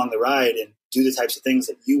go along the ride and do the types of things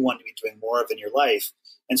that you want to be doing more of in your life.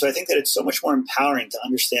 And so I think that it's so much more empowering to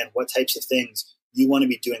understand what types of things you want to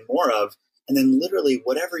be doing more of. And then literally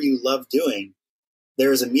whatever you love doing,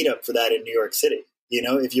 there is a meetup for that in New York City.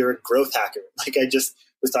 If you're a growth hacker, like I just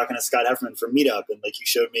was talking to Scott Hefferman from Meetup, and like he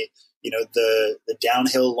showed me, the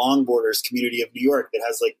downhill longboarders community of New York that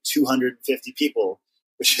has like 250 people,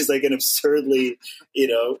 which is like an absurdly,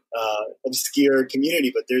 obscure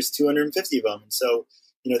community, but there's 250 of them. And so,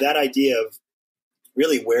 that idea of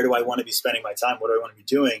really, where do I want to be spending my time? What do I want to be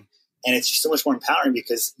doing? And it's just so much more empowering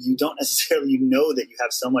because you don't necessarily, know that you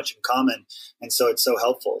have so much in common. And so it's so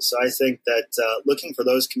helpful. So I think that looking for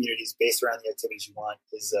those communities based around the activities you want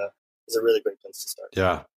is a really great place to start.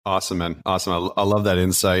 Yeah. Awesome, man. Awesome. I love that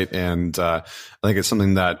insight. And I think it's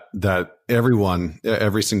something that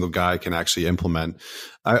every single guy can actually implement.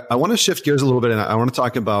 I want to shift gears a little bit, and I want to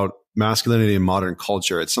talk about masculinity in modern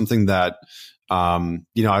culture. It's something that I've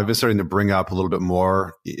been starting to bring up a little bit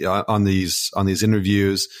more on these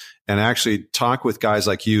interviews, and actually talk with guys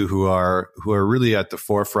like you who are really at the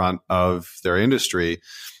forefront of their industry,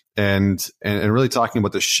 and really talking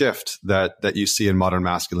about the shift that you see in modern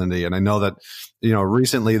masculinity. And I know that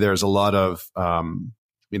recently there's a lot of I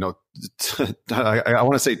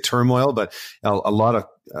want to say turmoil, but a lot of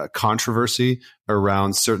controversy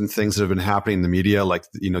around certain things that have been happening in the media. Like,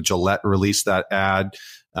 Gillette released that ad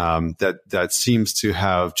that seems to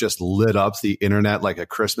have just lit up the internet like a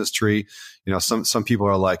Christmas tree. Some people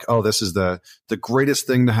are like, "Oh, this is the greatest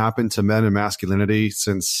thing to happen to men and masculinity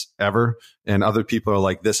since ever," and other people are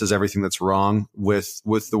like, "This is everything that's wrong with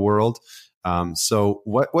the world." So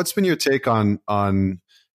what's been your take on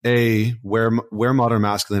where modern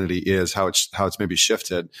masculinity is, how it's maybe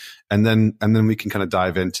shifted, and then we can kind of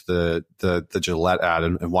dive into the Gillette ad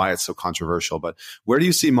and why it's so controversial. But where do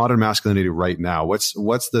you see modern masculinity right now? What's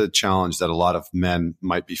the challenge that a lot of men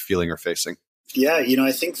might be feeling or facing? Yeah,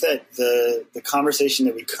 I think that the conversation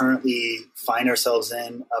that we currently find ourselves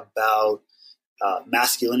in about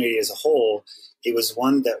masculinity as a whole, it was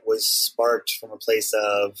one that was sparked from a place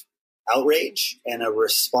of outrage and a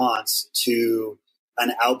response to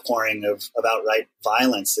an outpouring of outright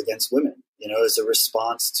violence against women, as a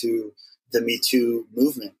response to the Me Too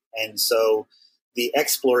movement. And so the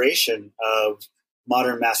exploration of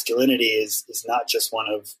modern masculinity is not just one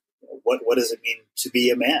of what does it mean to be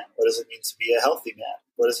a man? What does it mean to be a healthy man?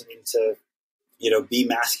 What does it mean to, be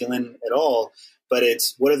masculine at all? But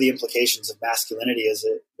it's what are the implications of masculinity as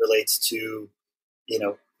it relates to,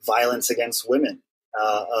 violence against women,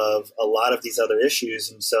 of a lot of these other issues.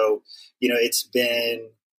 And so, it's been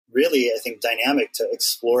really, I think, dynamic to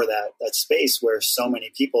explore that space where so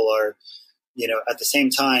many people are, at the same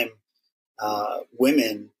time,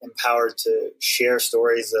 women empowered to share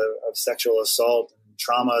stories of sexual assault and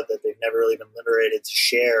trauma that they've never really been liberated to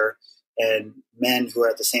share, and men who are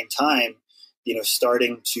at the same time,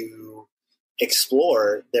 starting to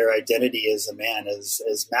explore their identity as a man,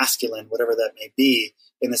 as masculine, whatever that may be,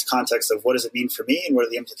 in this context of what does it mean for me and what are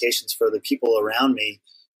the implications for the people around me.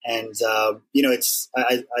 And, I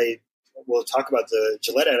will talk about the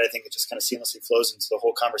Gillette ad. I think it just kind of seamlessly flows into the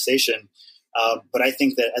whole conversation. But I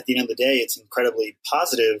think that at the end of the day, it's incredibly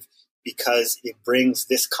positive because it brings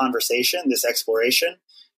this conversation, this exploration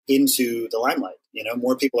into the limelight.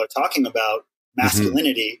 More people are talking about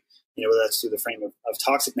masculinity, whether that's through the frame of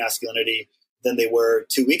toxic masculinity, than they were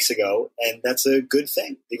 2 weeks ago. And that's a good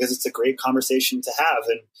thing because it's a great conversation to have.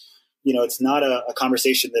 And, it's not a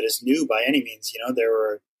conversation that is new by any means. There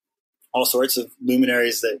were all sorts of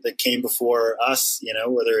luminaries that came before us,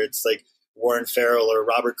 whether it's like Warren Farrell or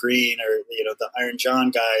Robert Greene or, the Iron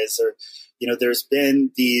John guys, or, there's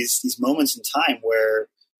been these moments in time where,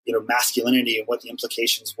 masculinity and what the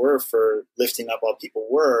implications were for lifting up all people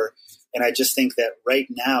were. And I just think that right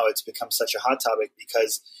now it's become such a hot topic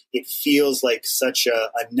because it feels like such a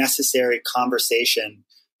necessary conversation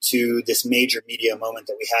to this major media moment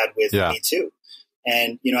that we had with Me Too.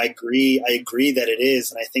 And, I agree that it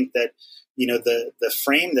is. And I think that, the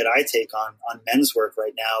frame that I take on men's work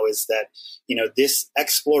right now is that, this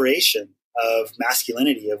exploration of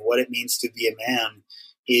masculinity, of what it means to be a man,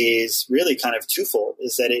 is really kind of twofold,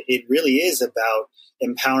 is that it really is about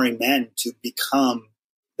empowering men to become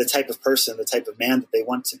the type of person, the type of man that they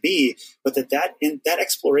want to be, but that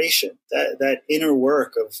exploration, that inner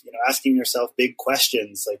work of, asking yourself big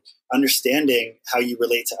questions, like understanding how you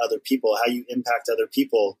relate to other people, how you impact other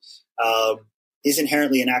people, is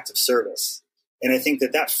inherently an act of service. And I think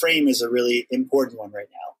that frame is a really important one right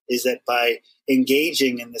now, is that by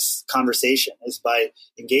engaging in this conversation, is by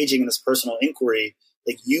engaging in this personal inquiry,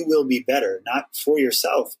 like you will be better, not for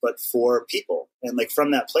yourself, but for people. And like from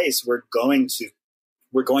that place, we're going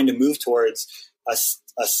to move towards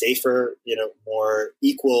a safer, more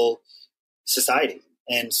equal society.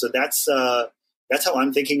 And so that's how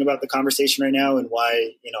I'm thinking about the conversation right now, and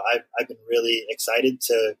why, I've been really excited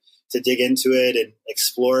to dig into it and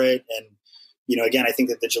explore it. And, again, I think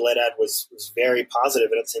that the Gillette ad was very positive,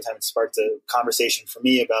 and at the same time, it sparked a conversation for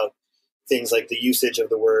me about things like the usage of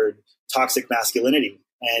the word toxic masculinity.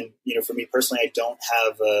 And, for me personally, I don't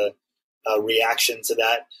have a reaction to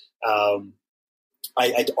that.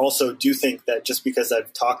 I also do think that just because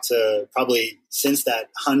I've talked to probably since that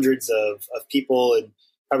hundreds of people and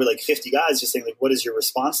probably like 50 guys just saying like, what is your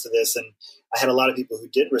response to this? And I had a lot of people who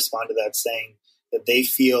did respond to that saying that they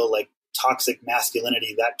feel like toxic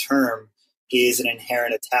masculinity, that term, is an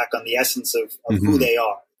inherent attack on the essence of who they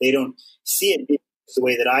are. They don't see it the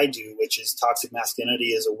way that I do, which is toxic masculinity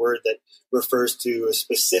is a word that refers to a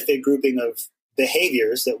specific grouping of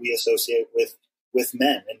behaviors that we associate with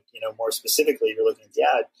men. And, more specifically, you're looking at the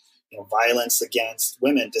ad, violence against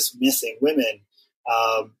women, dismissing women.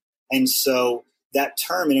 And so that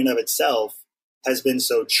term in and of itself has been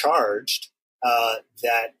so charged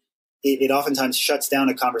that it oftentimes shuts down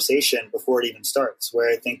a conversation before it even starts, where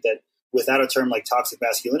I think that without a term like toxic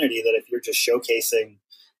masculinity, that if you're just showcasing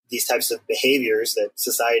these types of behaviors that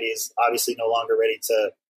society is obviously no longer ready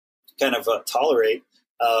to kind of tolerate,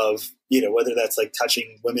 of, whether that's like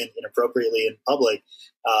touching women inappropriately in public,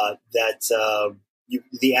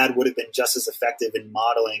 the ad would have been just as effective in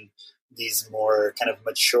modeling these more kind of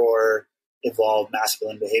mature, evolved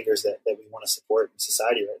masculine behaviors that we want to support in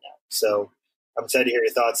society right now. So I'm excited to hear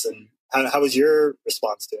your thoughts, and how was your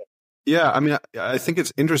response to it? Yeah, I mean, I think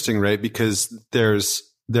it's interesting, right? Because there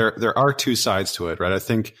are two sides to it, right? I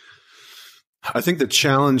think the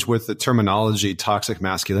challenge with the terminology toxic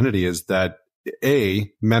masculinity is that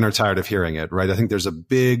men are tired of hearing it, right? I think there's a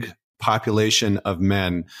big population of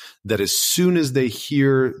men that as soon as they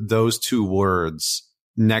hear those two words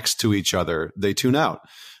next to each other, they tune out,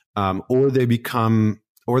 or they become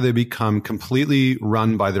completely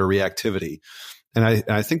run by their reactivity. And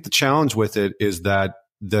I think the challenge with it is that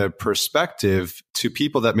the perspective to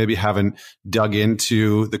people that maybe haven't dug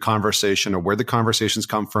into the conversation or where the conversations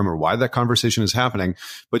come from or why that conversation is happening,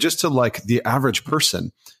 but just to like the average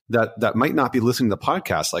person that might not be listening to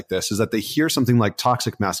podcasts like this, is that they hear something like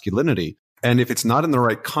toxic masculinity. And if it's not in the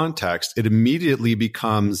right context, it immediately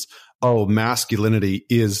becomes, oh, masculinity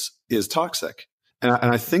is toxic. And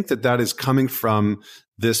I think that is coming from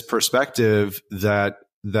this perspective that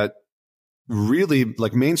really,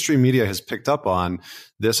 like, mainstream media has picked up on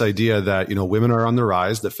this idea that, women are on the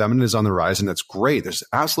rise, the feminine is on the rise, and that's great. There's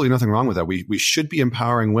absolutely nothing wrong with that. We should be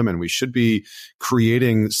empowering women. We should be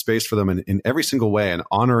creating space for them in every single way and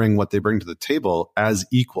honoring what they bring to the table as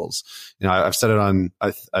equals. I've said it on,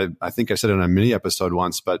 I think I said it on a mini episode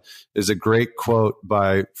once, but there's a great quote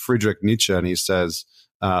by Friedrich Nietzsche, and he says,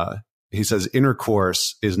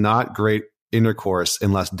 intercourse is not great intercourse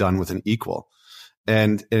unless done with an equal.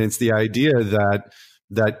 And it's the idea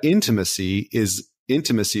that intimacy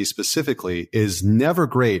specifically is never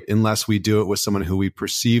great unless we do it with someone who we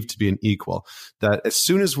perceive to be an equal. That as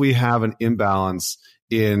soon as we have an imbalance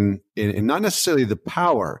in not necessarily the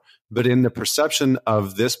power, but in the perception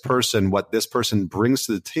of this person, what this person brings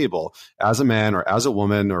to the table as a man or as a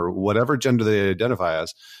woman or whatever gender they identify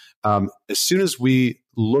as soon as we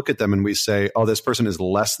look at them and we say, oh, this person is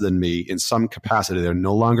less than me in some capacity, they're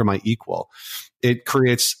no longer my equal, it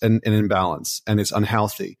creates an imbalance, and it's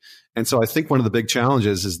unhealthy. And so I think one of the big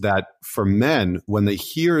challenges is that for men, when they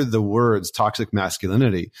hear the words toxic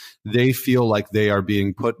masculinity, they feel like they are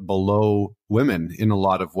being put below women in a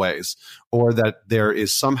lot of ways, or that there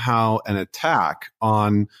is somehow an attack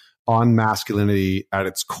on masculinity at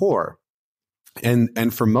its core.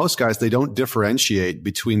 And for most guys, they don't differentiate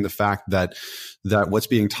between the fact that what's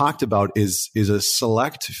being talked about is a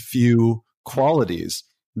select few qualities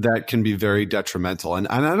that can be very detrimental. And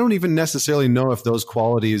I don't even necessarily know if those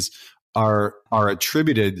qualities are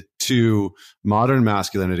attributed to modern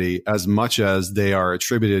masculinity as much as they are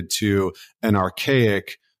attributed to an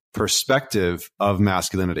archaic perspective of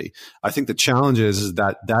masculinity. I think the challenge is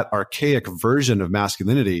that that archaic version of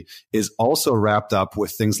masculinity is also wrapped up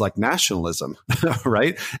with things like nationalism,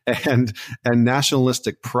 right? And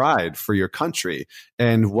nationalistic pride for your country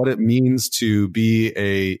and what it means to be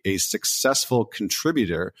a successful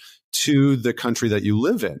contributor to the country that you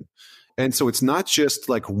live in. And so it's not just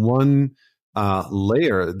like one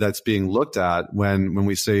layer that's being looked at when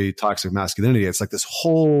we say toxic masculinity. It's like this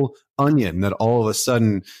whole onion that all of a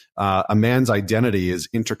sudden a man's identity is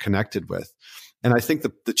interconnected with. And I think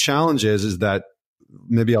the challenge is that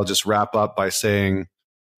maybe I'll just wrap up by saying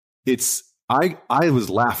I was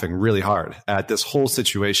laughing really hard at this whole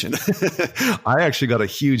situation. I actually got a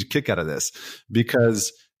huge kick out of this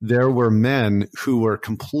because there were men who were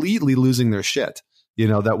completely losing their shit,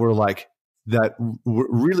 that were like, that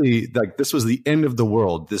really, like, this was the end of the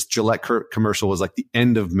world. This Gillette commercial was like the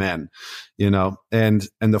end of men, and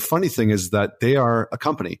the funny thing is that they are a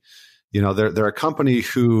company, they're a company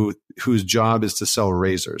whose job is to sell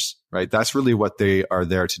razors, right? That's really what they are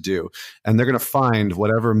there to do. And they're going to find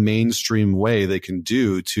whatever mainstream way they can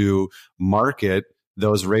do to market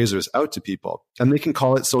those razors out to people. And they can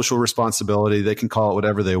call it social responsibility. They can call it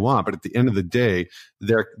whatever they want. But at the end of the day,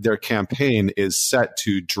 their campaign is set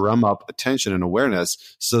to drum up attention and awareness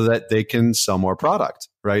so that they can sell more product,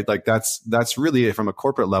 right? Like that's really from a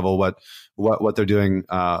corporate level what they're doing,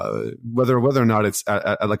 whether or not it's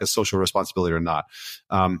at like a social responsibility or not.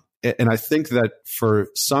 And I think that for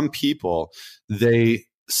some people, they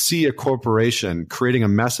see a corporation creating a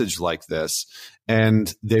message like this,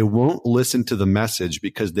 and they won't listen to the message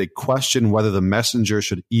because they question whether the messenger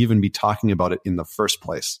should even be talking about it in the first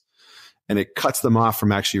place. And it cuts them off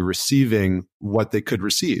from actually receiving what they could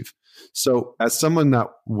receive. So as someone that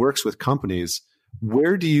works with companies,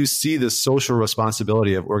 where do you see the social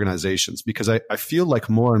responsibility of organizations? Because I feel like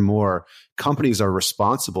more and more companies are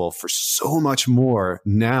responsible for so much more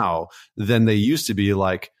now than they used to be,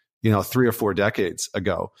 like, 3 or 4 decades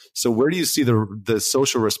ago. So where do you see the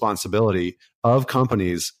social responsibility of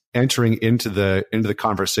companies entering into the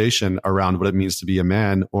conversation around what it means to be a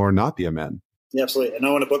man or not be a man? Yeah, absolutely. And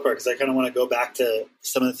I want to bookmark because I kind of want to go back to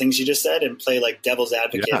some of the things you just said and play like devil's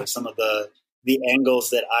advocate of some of the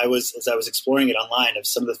angles that as I was exploring it online, of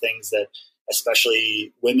some of the things that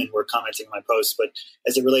especially women were commenting on my posts. But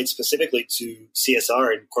as it relates specifically to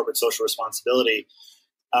CSR and corporate social responsibility,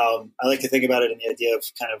 I like to think about it in the idea of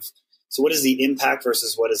so what is the impact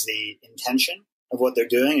versus what is the intention of what they're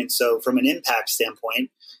doing? And so from an impact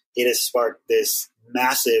standpoint, it has sparked this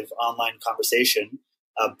massive online conversation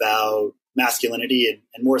about masculinity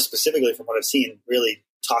and more specifically, from what I've seen, really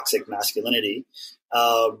toxic masculinity.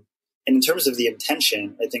 And in terms of the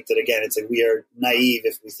intention, I think that, again, it's like we are naive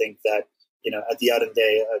if we think that, at the end of the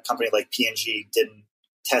day, a company like P&G didn't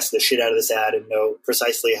test the shit out of this ad and know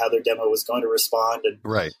precisely how their demo was going to respond. And,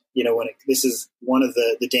 right. This is one of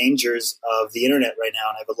the dangers of the internet right now.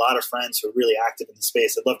 And I have a lot of friends who are really active in the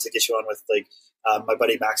space. I'd love to get you on with my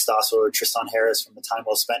buddy Max Stossel or Tristan Harris from the Time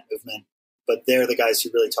Well Spent movement. But they're the guys who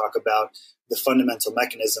really talk about the fundamental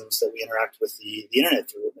mechanisms that we interact with the internet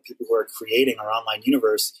through, and the people who are creating our online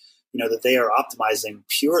universe, that they are optimizing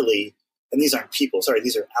purely. And these aren't people,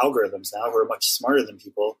 these are algorithms now who are much smarter than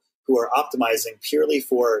people, who are optimizing purely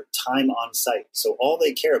for time on site. So all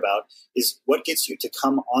they care about is what gets you to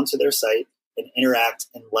come onto their site and interact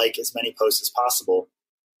and like as many posts as possible.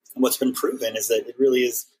 And what's been proven is that it really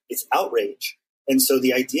is, it's outrage. And so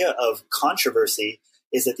the idea of controversy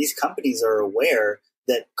is that these companies are aware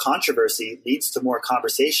that controversy leads to more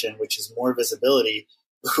conversation, which is more visibility,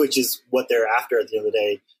 which is what they're after at the end of the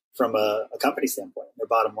day from a company standpoint, their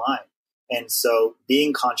bottom line. And so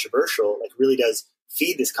being controversial really does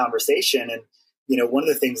feed this conversation. And, one of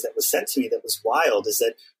the things that was sent to me that was wild is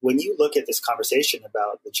that when you look at this conversation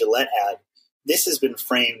about the Gillette ad, this has been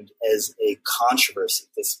framed as a controversy,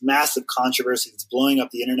 this massive controversy that's blowing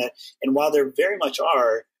up the internet. And while there very much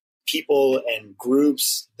are people and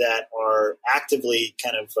groups that are actively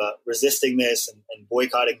resisting this and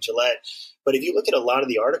boycotting Gillette, but if you look at a lot of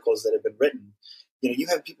the articles that have been written, you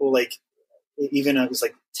have people like, even it was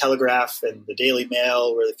like Telegraph and the Daily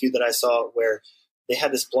Mail were the few that I saw, where they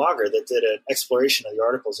had this blogger that did an exploration of the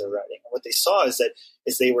articles they're writing. And what they saw is that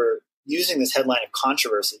as they were using this headline of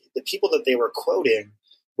controversy, the people that they were quoting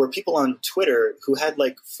were people on Twitter who had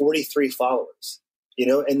like 43 followers,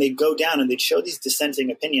 and they'd go down and they'd show these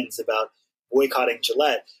dissenting opinions about boycotting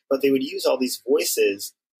Gillette, but they would use all these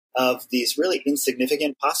voices of these really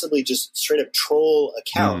insignificant, possibly just straight up troll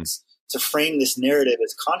accounts to frame this narrative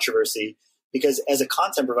as controversy, because as a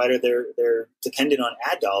content provider, they're dependent on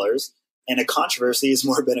ad dollars. And a controversy is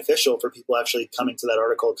more beneficial for people actually coming to that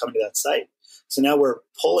article, coming to that site. So now we're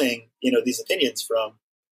pulling, these opinions from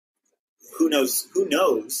who knows,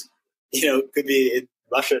 could be in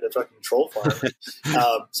Russia, the fucking troll farm.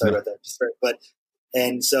 Sorry about that.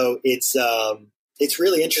 And so it's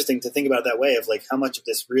really interesting to think about it that way of like how much of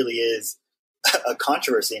this really is a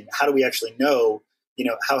controversy and how do we actually know,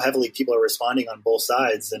 how heavily people are responding on both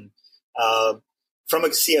sides. And from a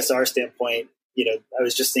CSR standpoint, I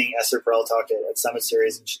was just seeing Esther Perel talk at Summit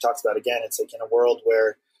Series, and she talks about, again, it's like in a world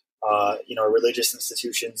where, our religious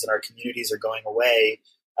institutions and our communities are going away.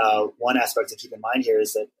 One aspect to keep in mind here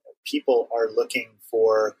is that people are looking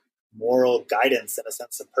for moral guidance and a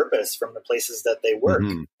sense of purpose from the places that they work.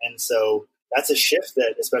 Mm-hmm. And so that's a shift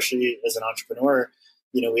that, especially as an entrepreneur,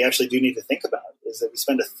 we actually do need to think about, is that we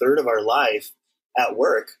spend a third of our life at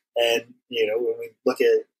work. And, when we look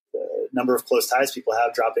at the number of close ties people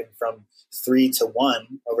have dropping from 3 to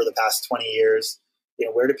 1 over the past 20 years,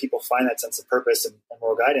 where do people find that sense of purpose and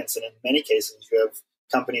moral guidance? And in many cases, you have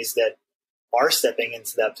companies that are stepping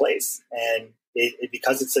into that place. And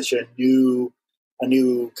because it's such a new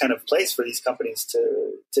kind of place for these companies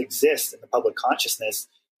to exist in the public consciousness,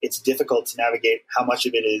 it's difficult to navigate how much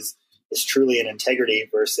of it is truly an integrity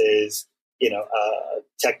versus, a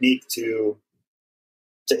technique to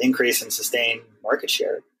increase and sustain market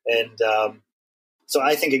share. And so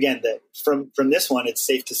I think, again, that from this one, it's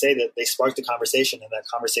safe to say that they sparked a conversation, and that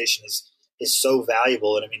conversation is so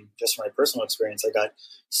valuable. And I mean, just from my personal experience, I got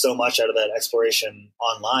so much out of that exploration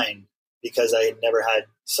online because I had never had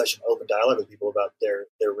such an open dialogue with people about their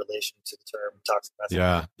relation to the term toxic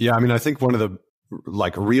masculinity. Yeah. I mean, I think one of the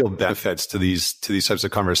real benefits to these types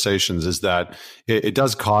of conversations is that it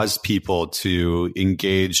does cause people to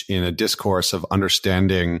engage in a discourse of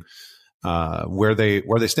understanding where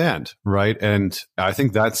they stand, right? And I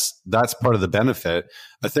think that's part of the benefit.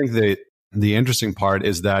 I think the interesting part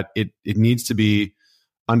is that it needs to be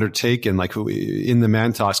undertaken, like in the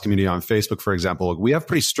Man Talks community on Facebook, for example. We have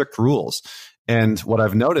pretty strict rules, and what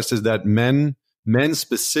I've noticed is that men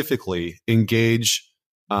specifically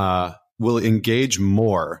will engage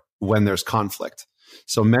more when there's conflict.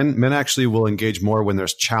 So men actually will engage more when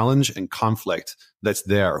there's challenge and conflict that's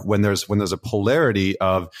there. When there's a polarity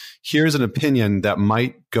of here's an opinion that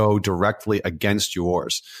might go directly against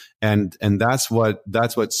yours. And that's what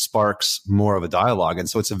sparks more of a dialogue. And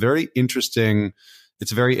so it's a very interesting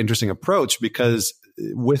approach, because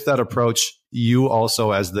with that approach, you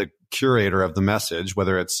also, as the curator of the message,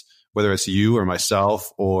 whether it's you or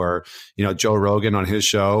myself or, Joe Rogan on his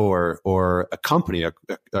show or a company,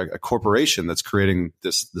 a corporation that's creating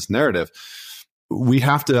this narrative, we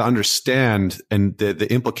have to understand and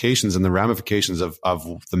the implications and the ramifications of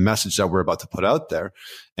the message that we're about to put out there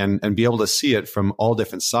and be able to see it from all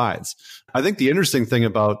different sides. I think the interesting thing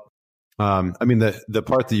about, the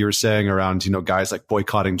part that you were saying around, guys like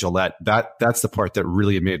boycotting Gillette, that's the part that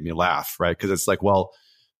really made me laugh, right? Because it's like, well,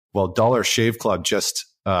 Dollar Shave Club just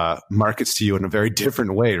markets to you in a very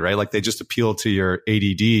different way, right? Like they just appeal to your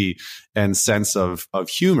ADD and sense of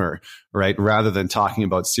humor, right? Rather than talking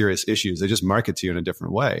about serious issues, they just market to you in a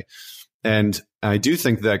different way. And I do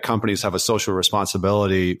think that companies have a social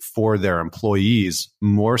responsibility for their employees,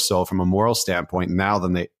 more so from a moral standpoint now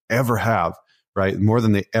than they ever have, right? More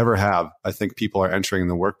than they ever have. I think people are entering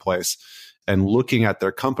the workplace and looking at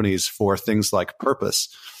their companies for things like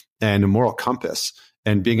purpose and a moral compass,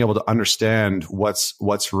 and being able to understand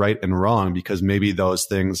what's right and wrong, because maybe those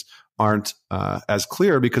things aren't as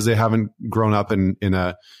clear because they haven't grown up in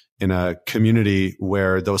a community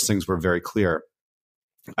where those things were very clear.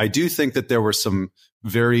 I do think that there were some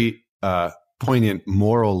very poignant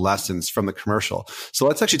moral lessons from the commercial. So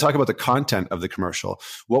let's actually talk about the content of the commercial.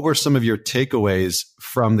 What were some of your takeaways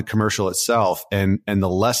from the commercial itself and the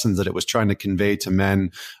lessons that it was trying to convey to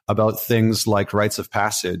men about things like rites of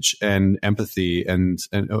passage and empathy and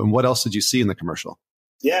what else did you see in the commercial?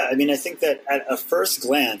 Yeah, I mean, I think that at a first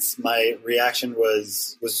glance, my reaction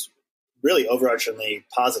was really overarchingly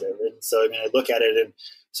positive. And so, I mean, I look at it and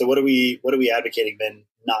so what are we advocating men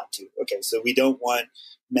not to? Okay, so we don't want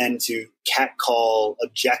men to catcall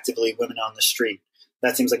objectively women on the street.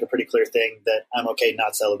 That seems like a pretty clear thing that I'm okay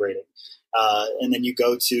not celebrating. And then you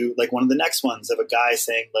go to like one of the next ones of a guy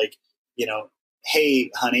saying like,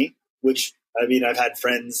 hey, honey, which I mean, I've had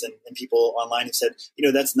friends and people online who said,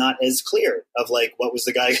 that's not as clear of like, what was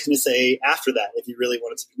the guy going to say after that if you really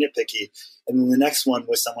wanted to be nitpicky. And then the next one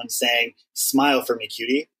was someone saying, smile for me,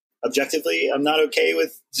 cutie. Objectively, I'm not okay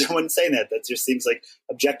with someone saying that. That just seems like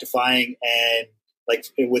objectifying and like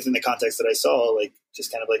within the context that I saw, like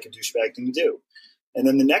just kind of like a douchebag thing to do. And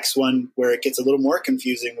then the next one where it gets a little more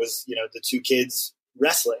confusing was, the two kids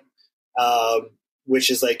wrestling. which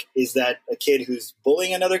is like, is that a kid who's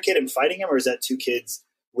bullying another kid and fighting him, or is that two kids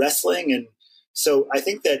wrestling? And so I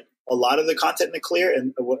think that a lot of the content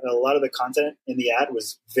in the ad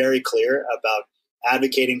was very clear about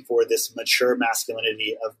advocating for this mature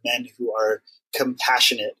masculinity of men who are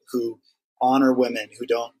compassionate, who honor women, who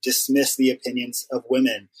don't dismiss the opinions of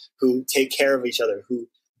women, who take care of each other, who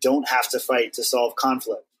don't have to fight to solve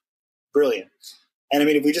conflict. Brilliant. And I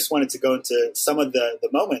mean, if we just wanted to go into some of the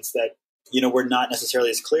moments that, we're not necessarily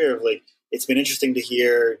as clear of, like, it's been interesting to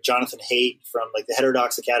hear Jonathan Haidt from like the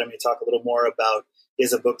Heterodox Academy talk a little more about, he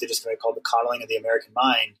has a book that just came out called The Coddling of the American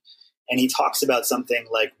Mind. And he talks about something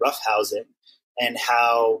like roughhousing and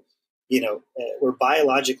how, we're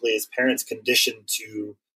biologically as parents conditioned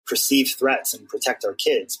to perceive threats and protect our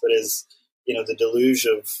kids. But as, the deluge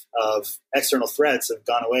of external threats have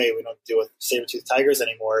gone away, we don't deal with saber-toothed tigers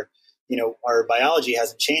anymore. Our biology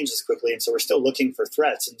hasn't changed as quickly. And so we're still looking for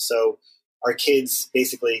threats. And so our kids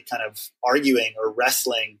basically kind of arguing or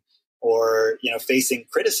wrestling or, facing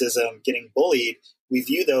criticism, getting bullied, we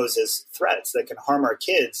view those as threats that can harm our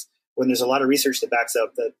kids, when there's a lot of research that backs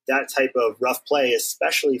up that type of rough play,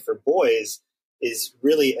 especially for boys, is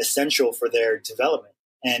really essential for their development.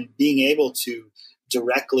 And being able to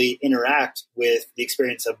directly interact with the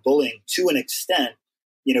experience of bullying to an extent,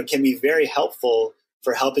 can be very helpful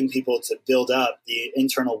for helping people to build up the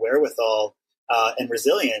internal wherewithal and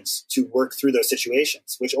resilience to work through those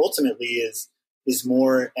situations, which ultimately is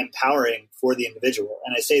more empowering for the individual.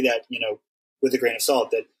 And I say that, with a grain of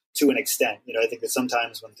salt, that to an extent, I think that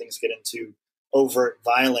sometimes when things get into overt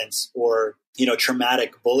violence or,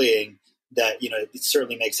 traumatic bullying, that, it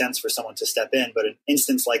certainly makes sense for someone to step in. But an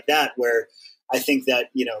instance like that, where I think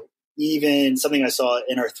that, even something I saw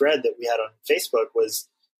in our thread that we had on Facebook was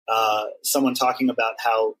someone talking about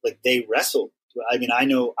how, like, they wrestled. I mean, I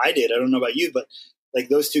know I did. I don't know about you, but like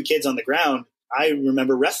those two kids on the ground, I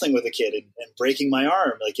remember wrestling with a kid and breaking my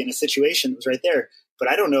arm, like in a situation that was right there. But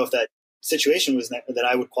I don't know if that situation was that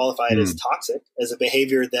I would qualify it as toxic, as a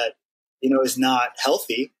behavior that, is not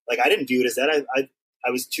healthy. Like, I didn't view it as that. I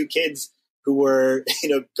was two kids who were,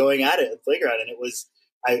 going at it at the playground, and it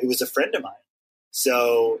was a friend of mine.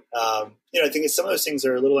 So, I think that some of those things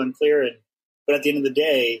are a little unclear, but at the end of the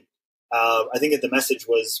day, I think that the message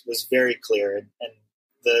was very clear, and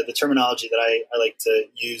the terminology that I like to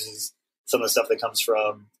use is some of the stuff that comes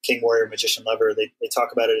from King, Warrior, Magician, Lover. They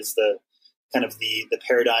talk about it as the kind of the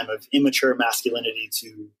paradigm of immature masculinity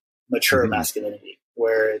to mature masculinity,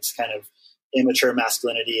 where it's kind of immature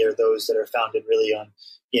masculinity are those that are founded really on,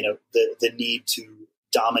 the need to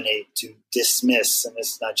dominate, to dismiss, and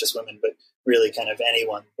this is not just women, but really kind of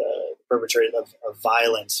anyone, the perpetrator of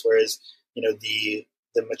violence, whereas,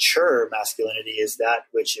 the mature masculinity is that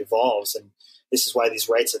which evolves. And this is why these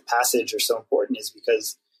rites of passage are so important, is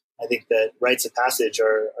because I think that rites of passage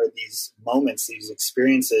are these moments, these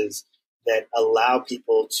experiences that allow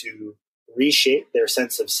people to reshape their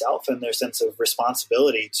sense of self and their sense of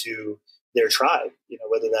responsibility to their tribe,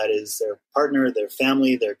 whether that is their partner, their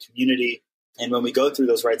family, their community. And when we go through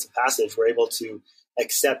those rites of passage, we're able to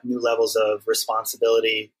accept new levels of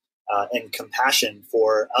responsibility and compassion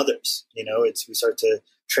for others. We start to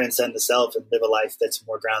transcend the self and live a life that's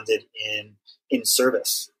more grounded in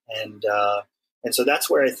service. And so that's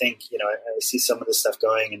where I think, I see some of this stuff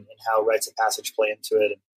going, and how rites of passage play into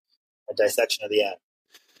it, and a dissection of the ad.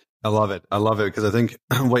 I love it. Because I think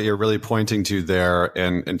what you're really pointing to there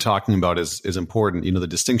and talking about is important. The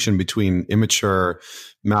distinction between immature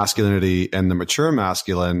masculinity and the mature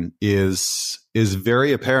masculine is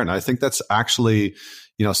very apparent. I think that's actually,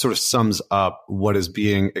 sort of sums up what is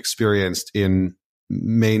being experienced in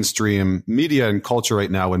mainstream media and culture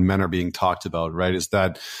right now when men are being talked about, right? Is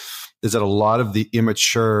that a lot of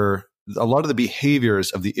the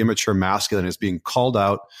behaviors of the immature masculine is being called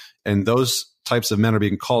out, and those types of men are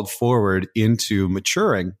being called forward into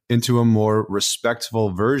maturing into a more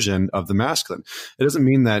respectful version of the masculine. It doesn't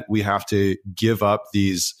mean that we have to give up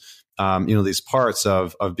these parts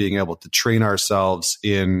of being able to train ourselves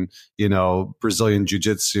in, Brazilian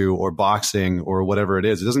jiu-jitsu or boxing or whatever it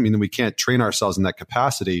is. It doesn't mean that we can't train ourselves in that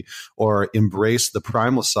capacity or embrace the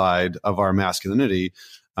primal side of our masculinity.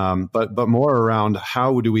 But more around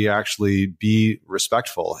how do we actually be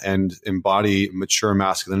respectful and embody mature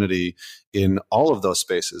masculinity in all of those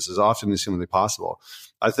spaces as often as humanly possible.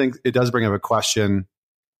 I think it does bring up a question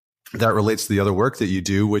that relates to the other work that you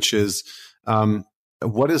do, which is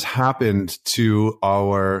what has happened to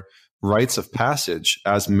our rites of passage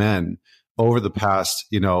as men over the past,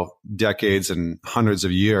 decades and hundreds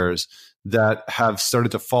of years that have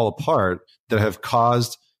started to fall apart, that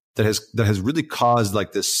has really caused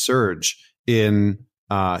like this surge in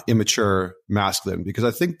immature masculine, because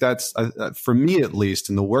I think that's, for me at least,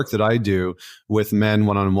 in the work that I do with men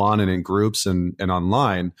one-on-one and in groups and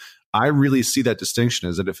online, I really see that distinction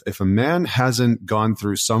is that if a man hasn't gone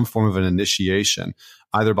through some form of an initiation,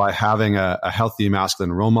 either by having a healthy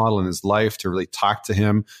masculine role model in his life to really talk to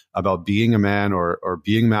him about being a man or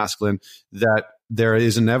being masculine, that there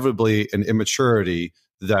is inevitably an immaturity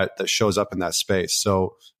that shows up in that space.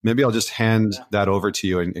 So maybe I'll just hand that over to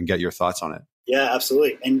you and get your thoughts on it. Yeah,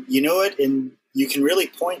 absolutely. And you know what? And you can really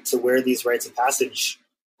point to where these rites of passage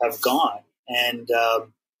have gone. And,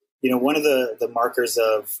 one of the markers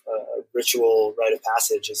of ritual rite of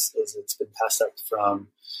passage is it's been passed up from,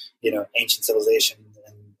 ancient civilization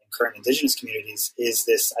and current indigenous communities, is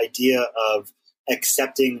this idea of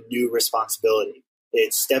accepting new responsibility.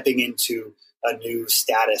 It's stepping into a new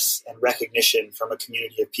status and recognition from a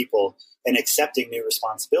community of people and accepting new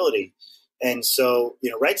responsibility. And so,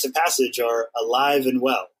 rites of passage are alive and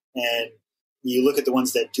well. And you look at the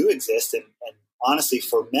ones that do exist, and honestly,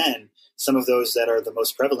 for men, some of those that are the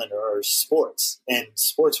most prevalent are sports. And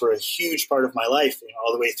sports were a huge part of my life,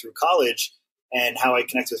 all the way through college, and how I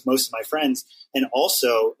connect with most of my friends. And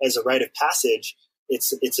also, as a rite of passage,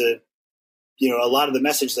 it's a lot of the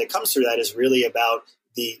message that comes through that is really about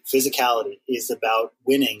the physicality, is about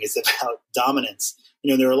winning, is about dominance.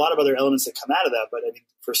 There are a lot of other elements that come out of that, but I mean,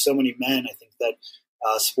 for so many men, I think that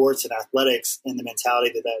sports and athletics and the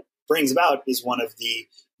mentality that brings about is one of the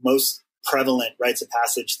most prevalent rites of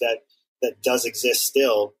passage that does exist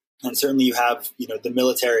still. And certainly you have, the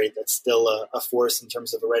military that's still a force in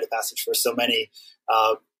terms of a rite of passage for so many.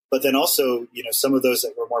 But then also, some of those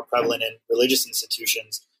that were more prevalent in religious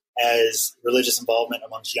institutions, as religious involvement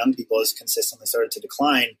amongst young people has consistently started to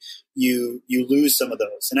decline, you lose some of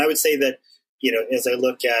those. And I would say that, as I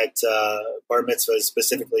look at bar mitzvahs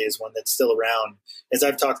specifically as one that's still around, as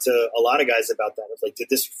I've talked to a lot of guys about that, of like, did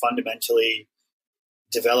this fundamentally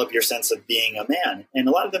develop your sense of being a man? And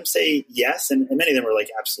a lot of them say yes, and many of them are like,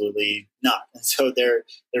 absolutely not. And so they're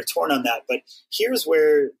torn on that. But here's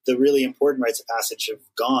where the really important rites of passage have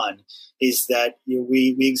gone, is that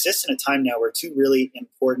we exist in a time now where two really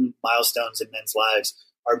important milestones in men's lives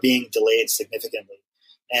are being delayed significantly.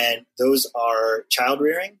 And those are child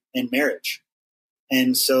rearing and marriage.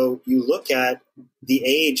 And so you look at the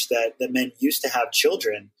age that men used to have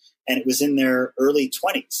children, and it was in their early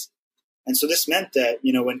 20s. And so this meant that,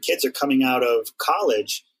 when kids are coming out of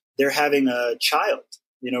college, they're having a child,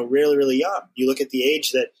 really, really young. You look at the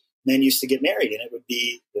age that men used to get married, and it would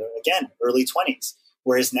be, again, early 20s.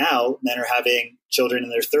 Whereas now men are having children in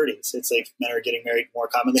their 30s. It's like men are getting married more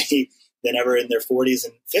commonly than ever in their 40s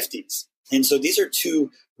and 50s. And so these are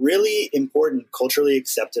two really important culturally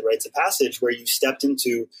accepted rites of passage where you stepped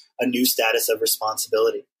into a new status of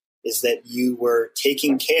responsibility, is that you were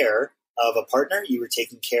taking care of a partner, you were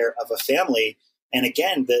taking care of a family. And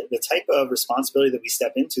again, the type of responsibility that we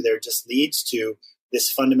step into there just leads to this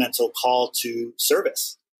fundamental call to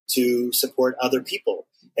service, to support other people.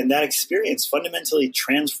 And that experience fundamentally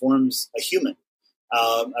transforms a human.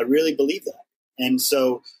 I really believe that. And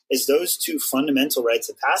so as those two fundamental rites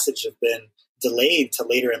of passage have been delayed to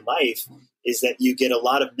later in life, is that you get a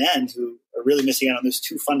lot of men who are really missing out on those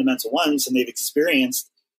two fundamental ones, and they've experienced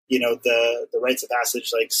the rites of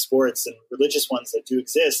passage like sports and religious ones that do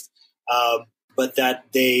exist, but that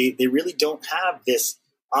they really don't have this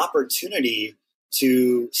opportunity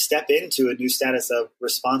to step into a new status of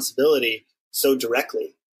responsibility so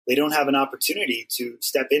directly. They don't have an opportunity to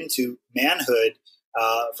step into manhood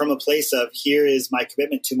from a place of, here is my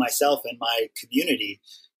commitment to myself and my community.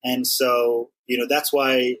 And so, that's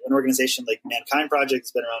why an organization like Mankind Project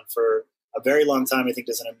has been around for a very long time. I think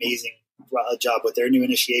does an amazing job with their new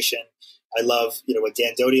initiation. I love, what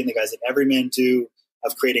Dan Doty and the guys at Everyman do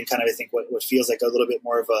of creating kind of, I think, what feels like a little bit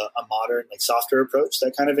more of a modern, like softer approach,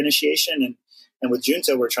 that kind of initiation. And with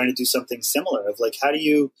Junto, we're trying to do something similar of like, how do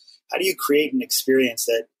you create an experience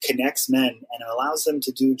that connects men and allows them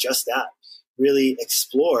to do just that, really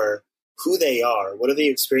explore who they are, what are the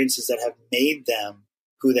experiences that have made them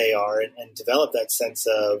who they are, and develop that sense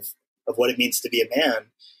of what it means to be a man.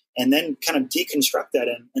 And then kind of deconstruct that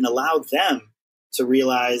and allow them to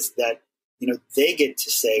realize that, they get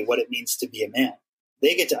to say what it means to be a man.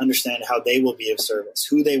 They get to understand how they will be of service,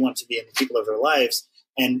 who they want to be in the people of their lives.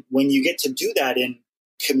 And when you get to do that in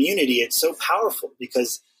community, it's so powerful,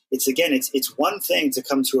 because it's one thing to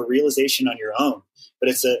come to a realization on your own, but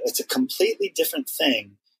it's a completely different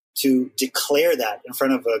thing to declare that in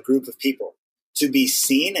front of a group of people. To be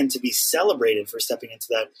seen and to be celebrated for stepping into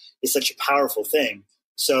that is such a powerful thing.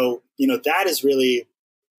 So, that is really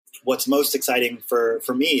what's most exciting for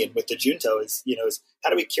me and with the Junto is, is how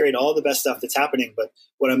do we curate all the best stuff that's happening? But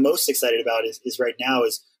what I'm most excited about is right now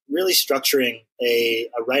is really structuring a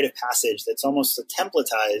rite of passage that's almost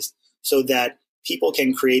templatized so that people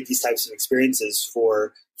can create these types of experiences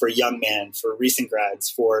for young men, for recent grads,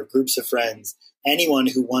 for groups of friends, anyone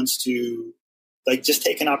who wants to just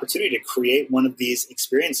take an opportunity to create one of these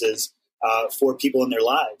experiences for people in their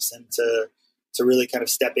lives and to really kind of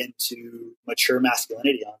step into mature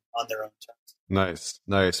masculinity on their own terms.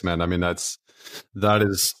 Nice, man. I mean, that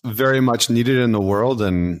is very much needed in the world.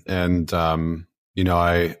 And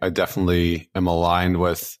I definitely am aligned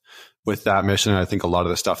with that mission. I think a lot of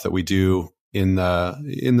the stuff that we do in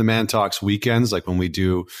the Man Talks weekends, like when we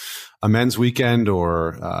do a men's weekend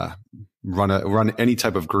or run any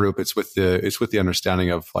type of group, it's with the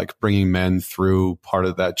understanding of like bringing men through part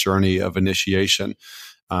of that journey of initiation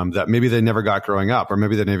that maybe they never got growing up, or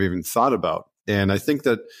maybe they never even thought about. And I think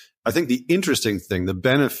the interesting thing, the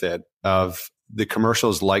benefit of the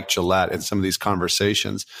commercials like Gillette and some of these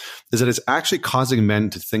conversations is that it's actually causing men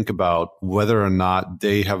to think about whether or not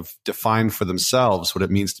they have defined for themselves what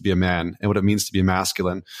it means to be a man and what it means to be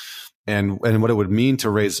masculine. And what it would mean to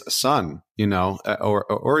raise a son,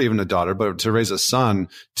 or even a daughter, but to raise a son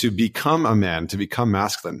to become a man, to become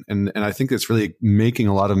masculine. And I think it's really making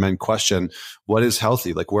a lot of men question what is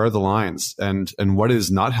healthy, like where are the lines, and what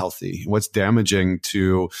is not healthy, what's damaging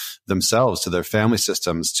to themselves, to their family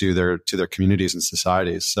systems, to their communities and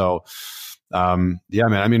societies. So, man,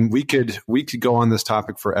 I mean, we could go on this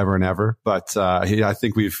topic forever and ever, but I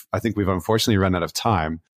think we've unfortunately run out of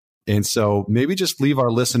time. And so maybe just leave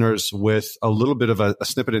our listeners with a little bit of a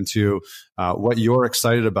snippet into what you're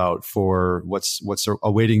excited about for what's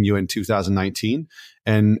awaiting you in 2019,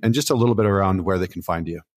 and just a little bit around where they can find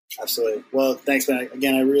you. Absolutely. Well, thanks, man.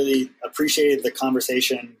 Again, I really appreciated the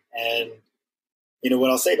conversation. And,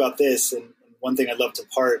 what I'll say about this, and one thing I'd love to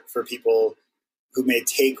part for people who may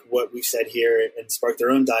take what we've said here and spark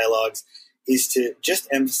their own dialogues, is to just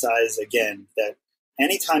emphasize again that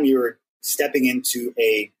anytime you're stepping into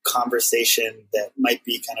a conversation that might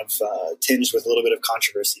be kind of tinged with a little bit of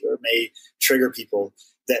controversy or may trigger people,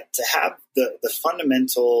 that to have the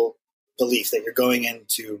fundamental belief that you're going in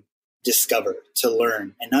to discover, to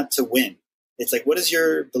learn, and not to win. It's like, what is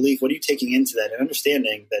your belief? What are you taking into that? And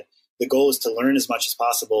understanding that the goal is to learn as much as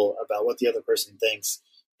possible about what the other person thinks.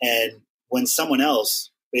 And when someone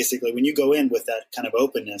else, basically, when you go in with that kind of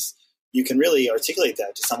openness, you can really articulate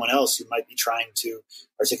that to someone else who might be trying to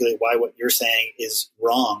articulate why what you're saying is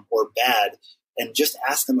wrong or bad, and just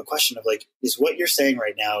ask them a question of like, is what you're saying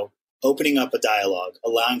right now opening up a dialogue,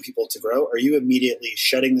 allowing people to grow? Or are you immediately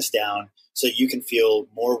shutting this down so you can feel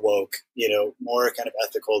more woke, more kind of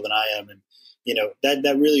ethical than I am? And,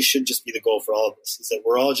 that really should just be the goal for all of us, is that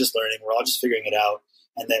we're all just learning, we're all just figuring it out.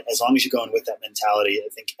 And that as long as you go in with that mentality, I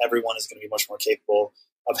think everyone is going to be much more capable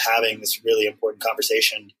of having this really important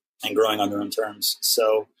conversation and growing on their own terms.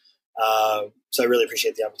 So I really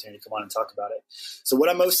appreciate the opportunity to come on and talk about it. So what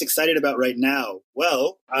I'm most excited about right now,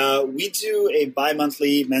 well, we do a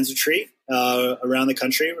bi-monthly men's retreat around the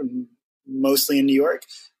country, mostly in New York.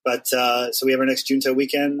 But so we have our next Junto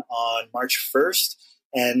weekend on March 1st.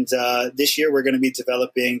 And this year we're going to be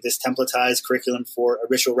developing this templatized curriculum for a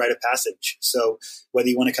ritual rite of passage. So whether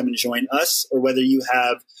you want to come and join us, or whether you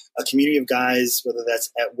have a community of guys, whether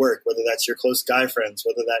that's at work, whether that's your close guy friends,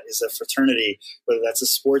 whether that is a fraternity, whether that's a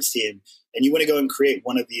sports team, and you want to go and create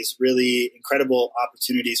one of these really incredible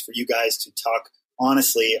opportunities for you guys to talk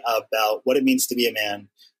honestly about what it means to be a man,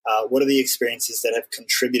 what are the experiences that have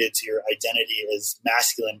contributed to your identity as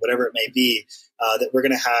masculine, whatever it may be, that we're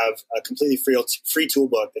going to have a completely free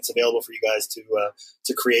toolbook that's available for you guys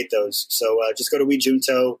to create those. So just go to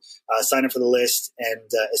WeJunto, sign up for the list, and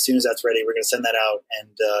as soon as that's ready, we're going to send that out.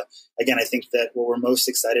 And again, I think that what we're most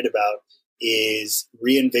excited about is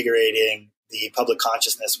reinvigorating the public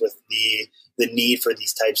consciousness with the need for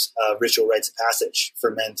these types of ritual rites of passage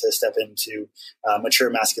for men to step into mature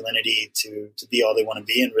masculinity, to be all they want to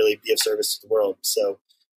be and really be of service to the world. So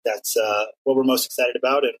that's what we're most excited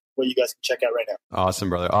about and what you guys can check out right now. Awesome,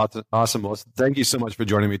 brother. Awesome. Well, thank you so much for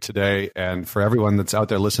joining me today. And for everyone that's out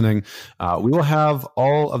there listening, we will have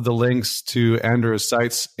all of the links to Andrew's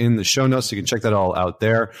sites in the show notes. So you can check that all out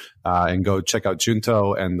there and go check out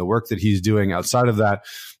Junto and the work that he's doing outside of that.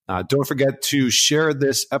 Don't forget to share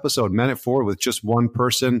this episode, Man It Forward, with just one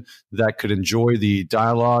person that could enjoy the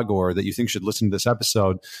dialogue or that you think should listen to this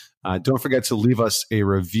episode. Don't forget to leave us a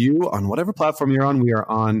review on whatever platform you're on. We are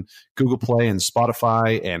on Google Play and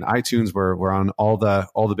Spotify and iTunes. We're on all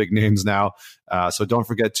the big names now. So don't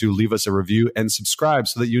forget to leave us a review and subscribe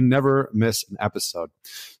so that you never miss an episode.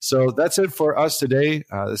 So that's it for us today.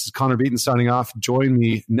 This is Connor Beaton signing off. Join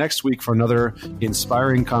me next week for another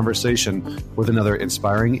inspiring conversation with another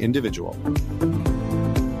inspiring individual.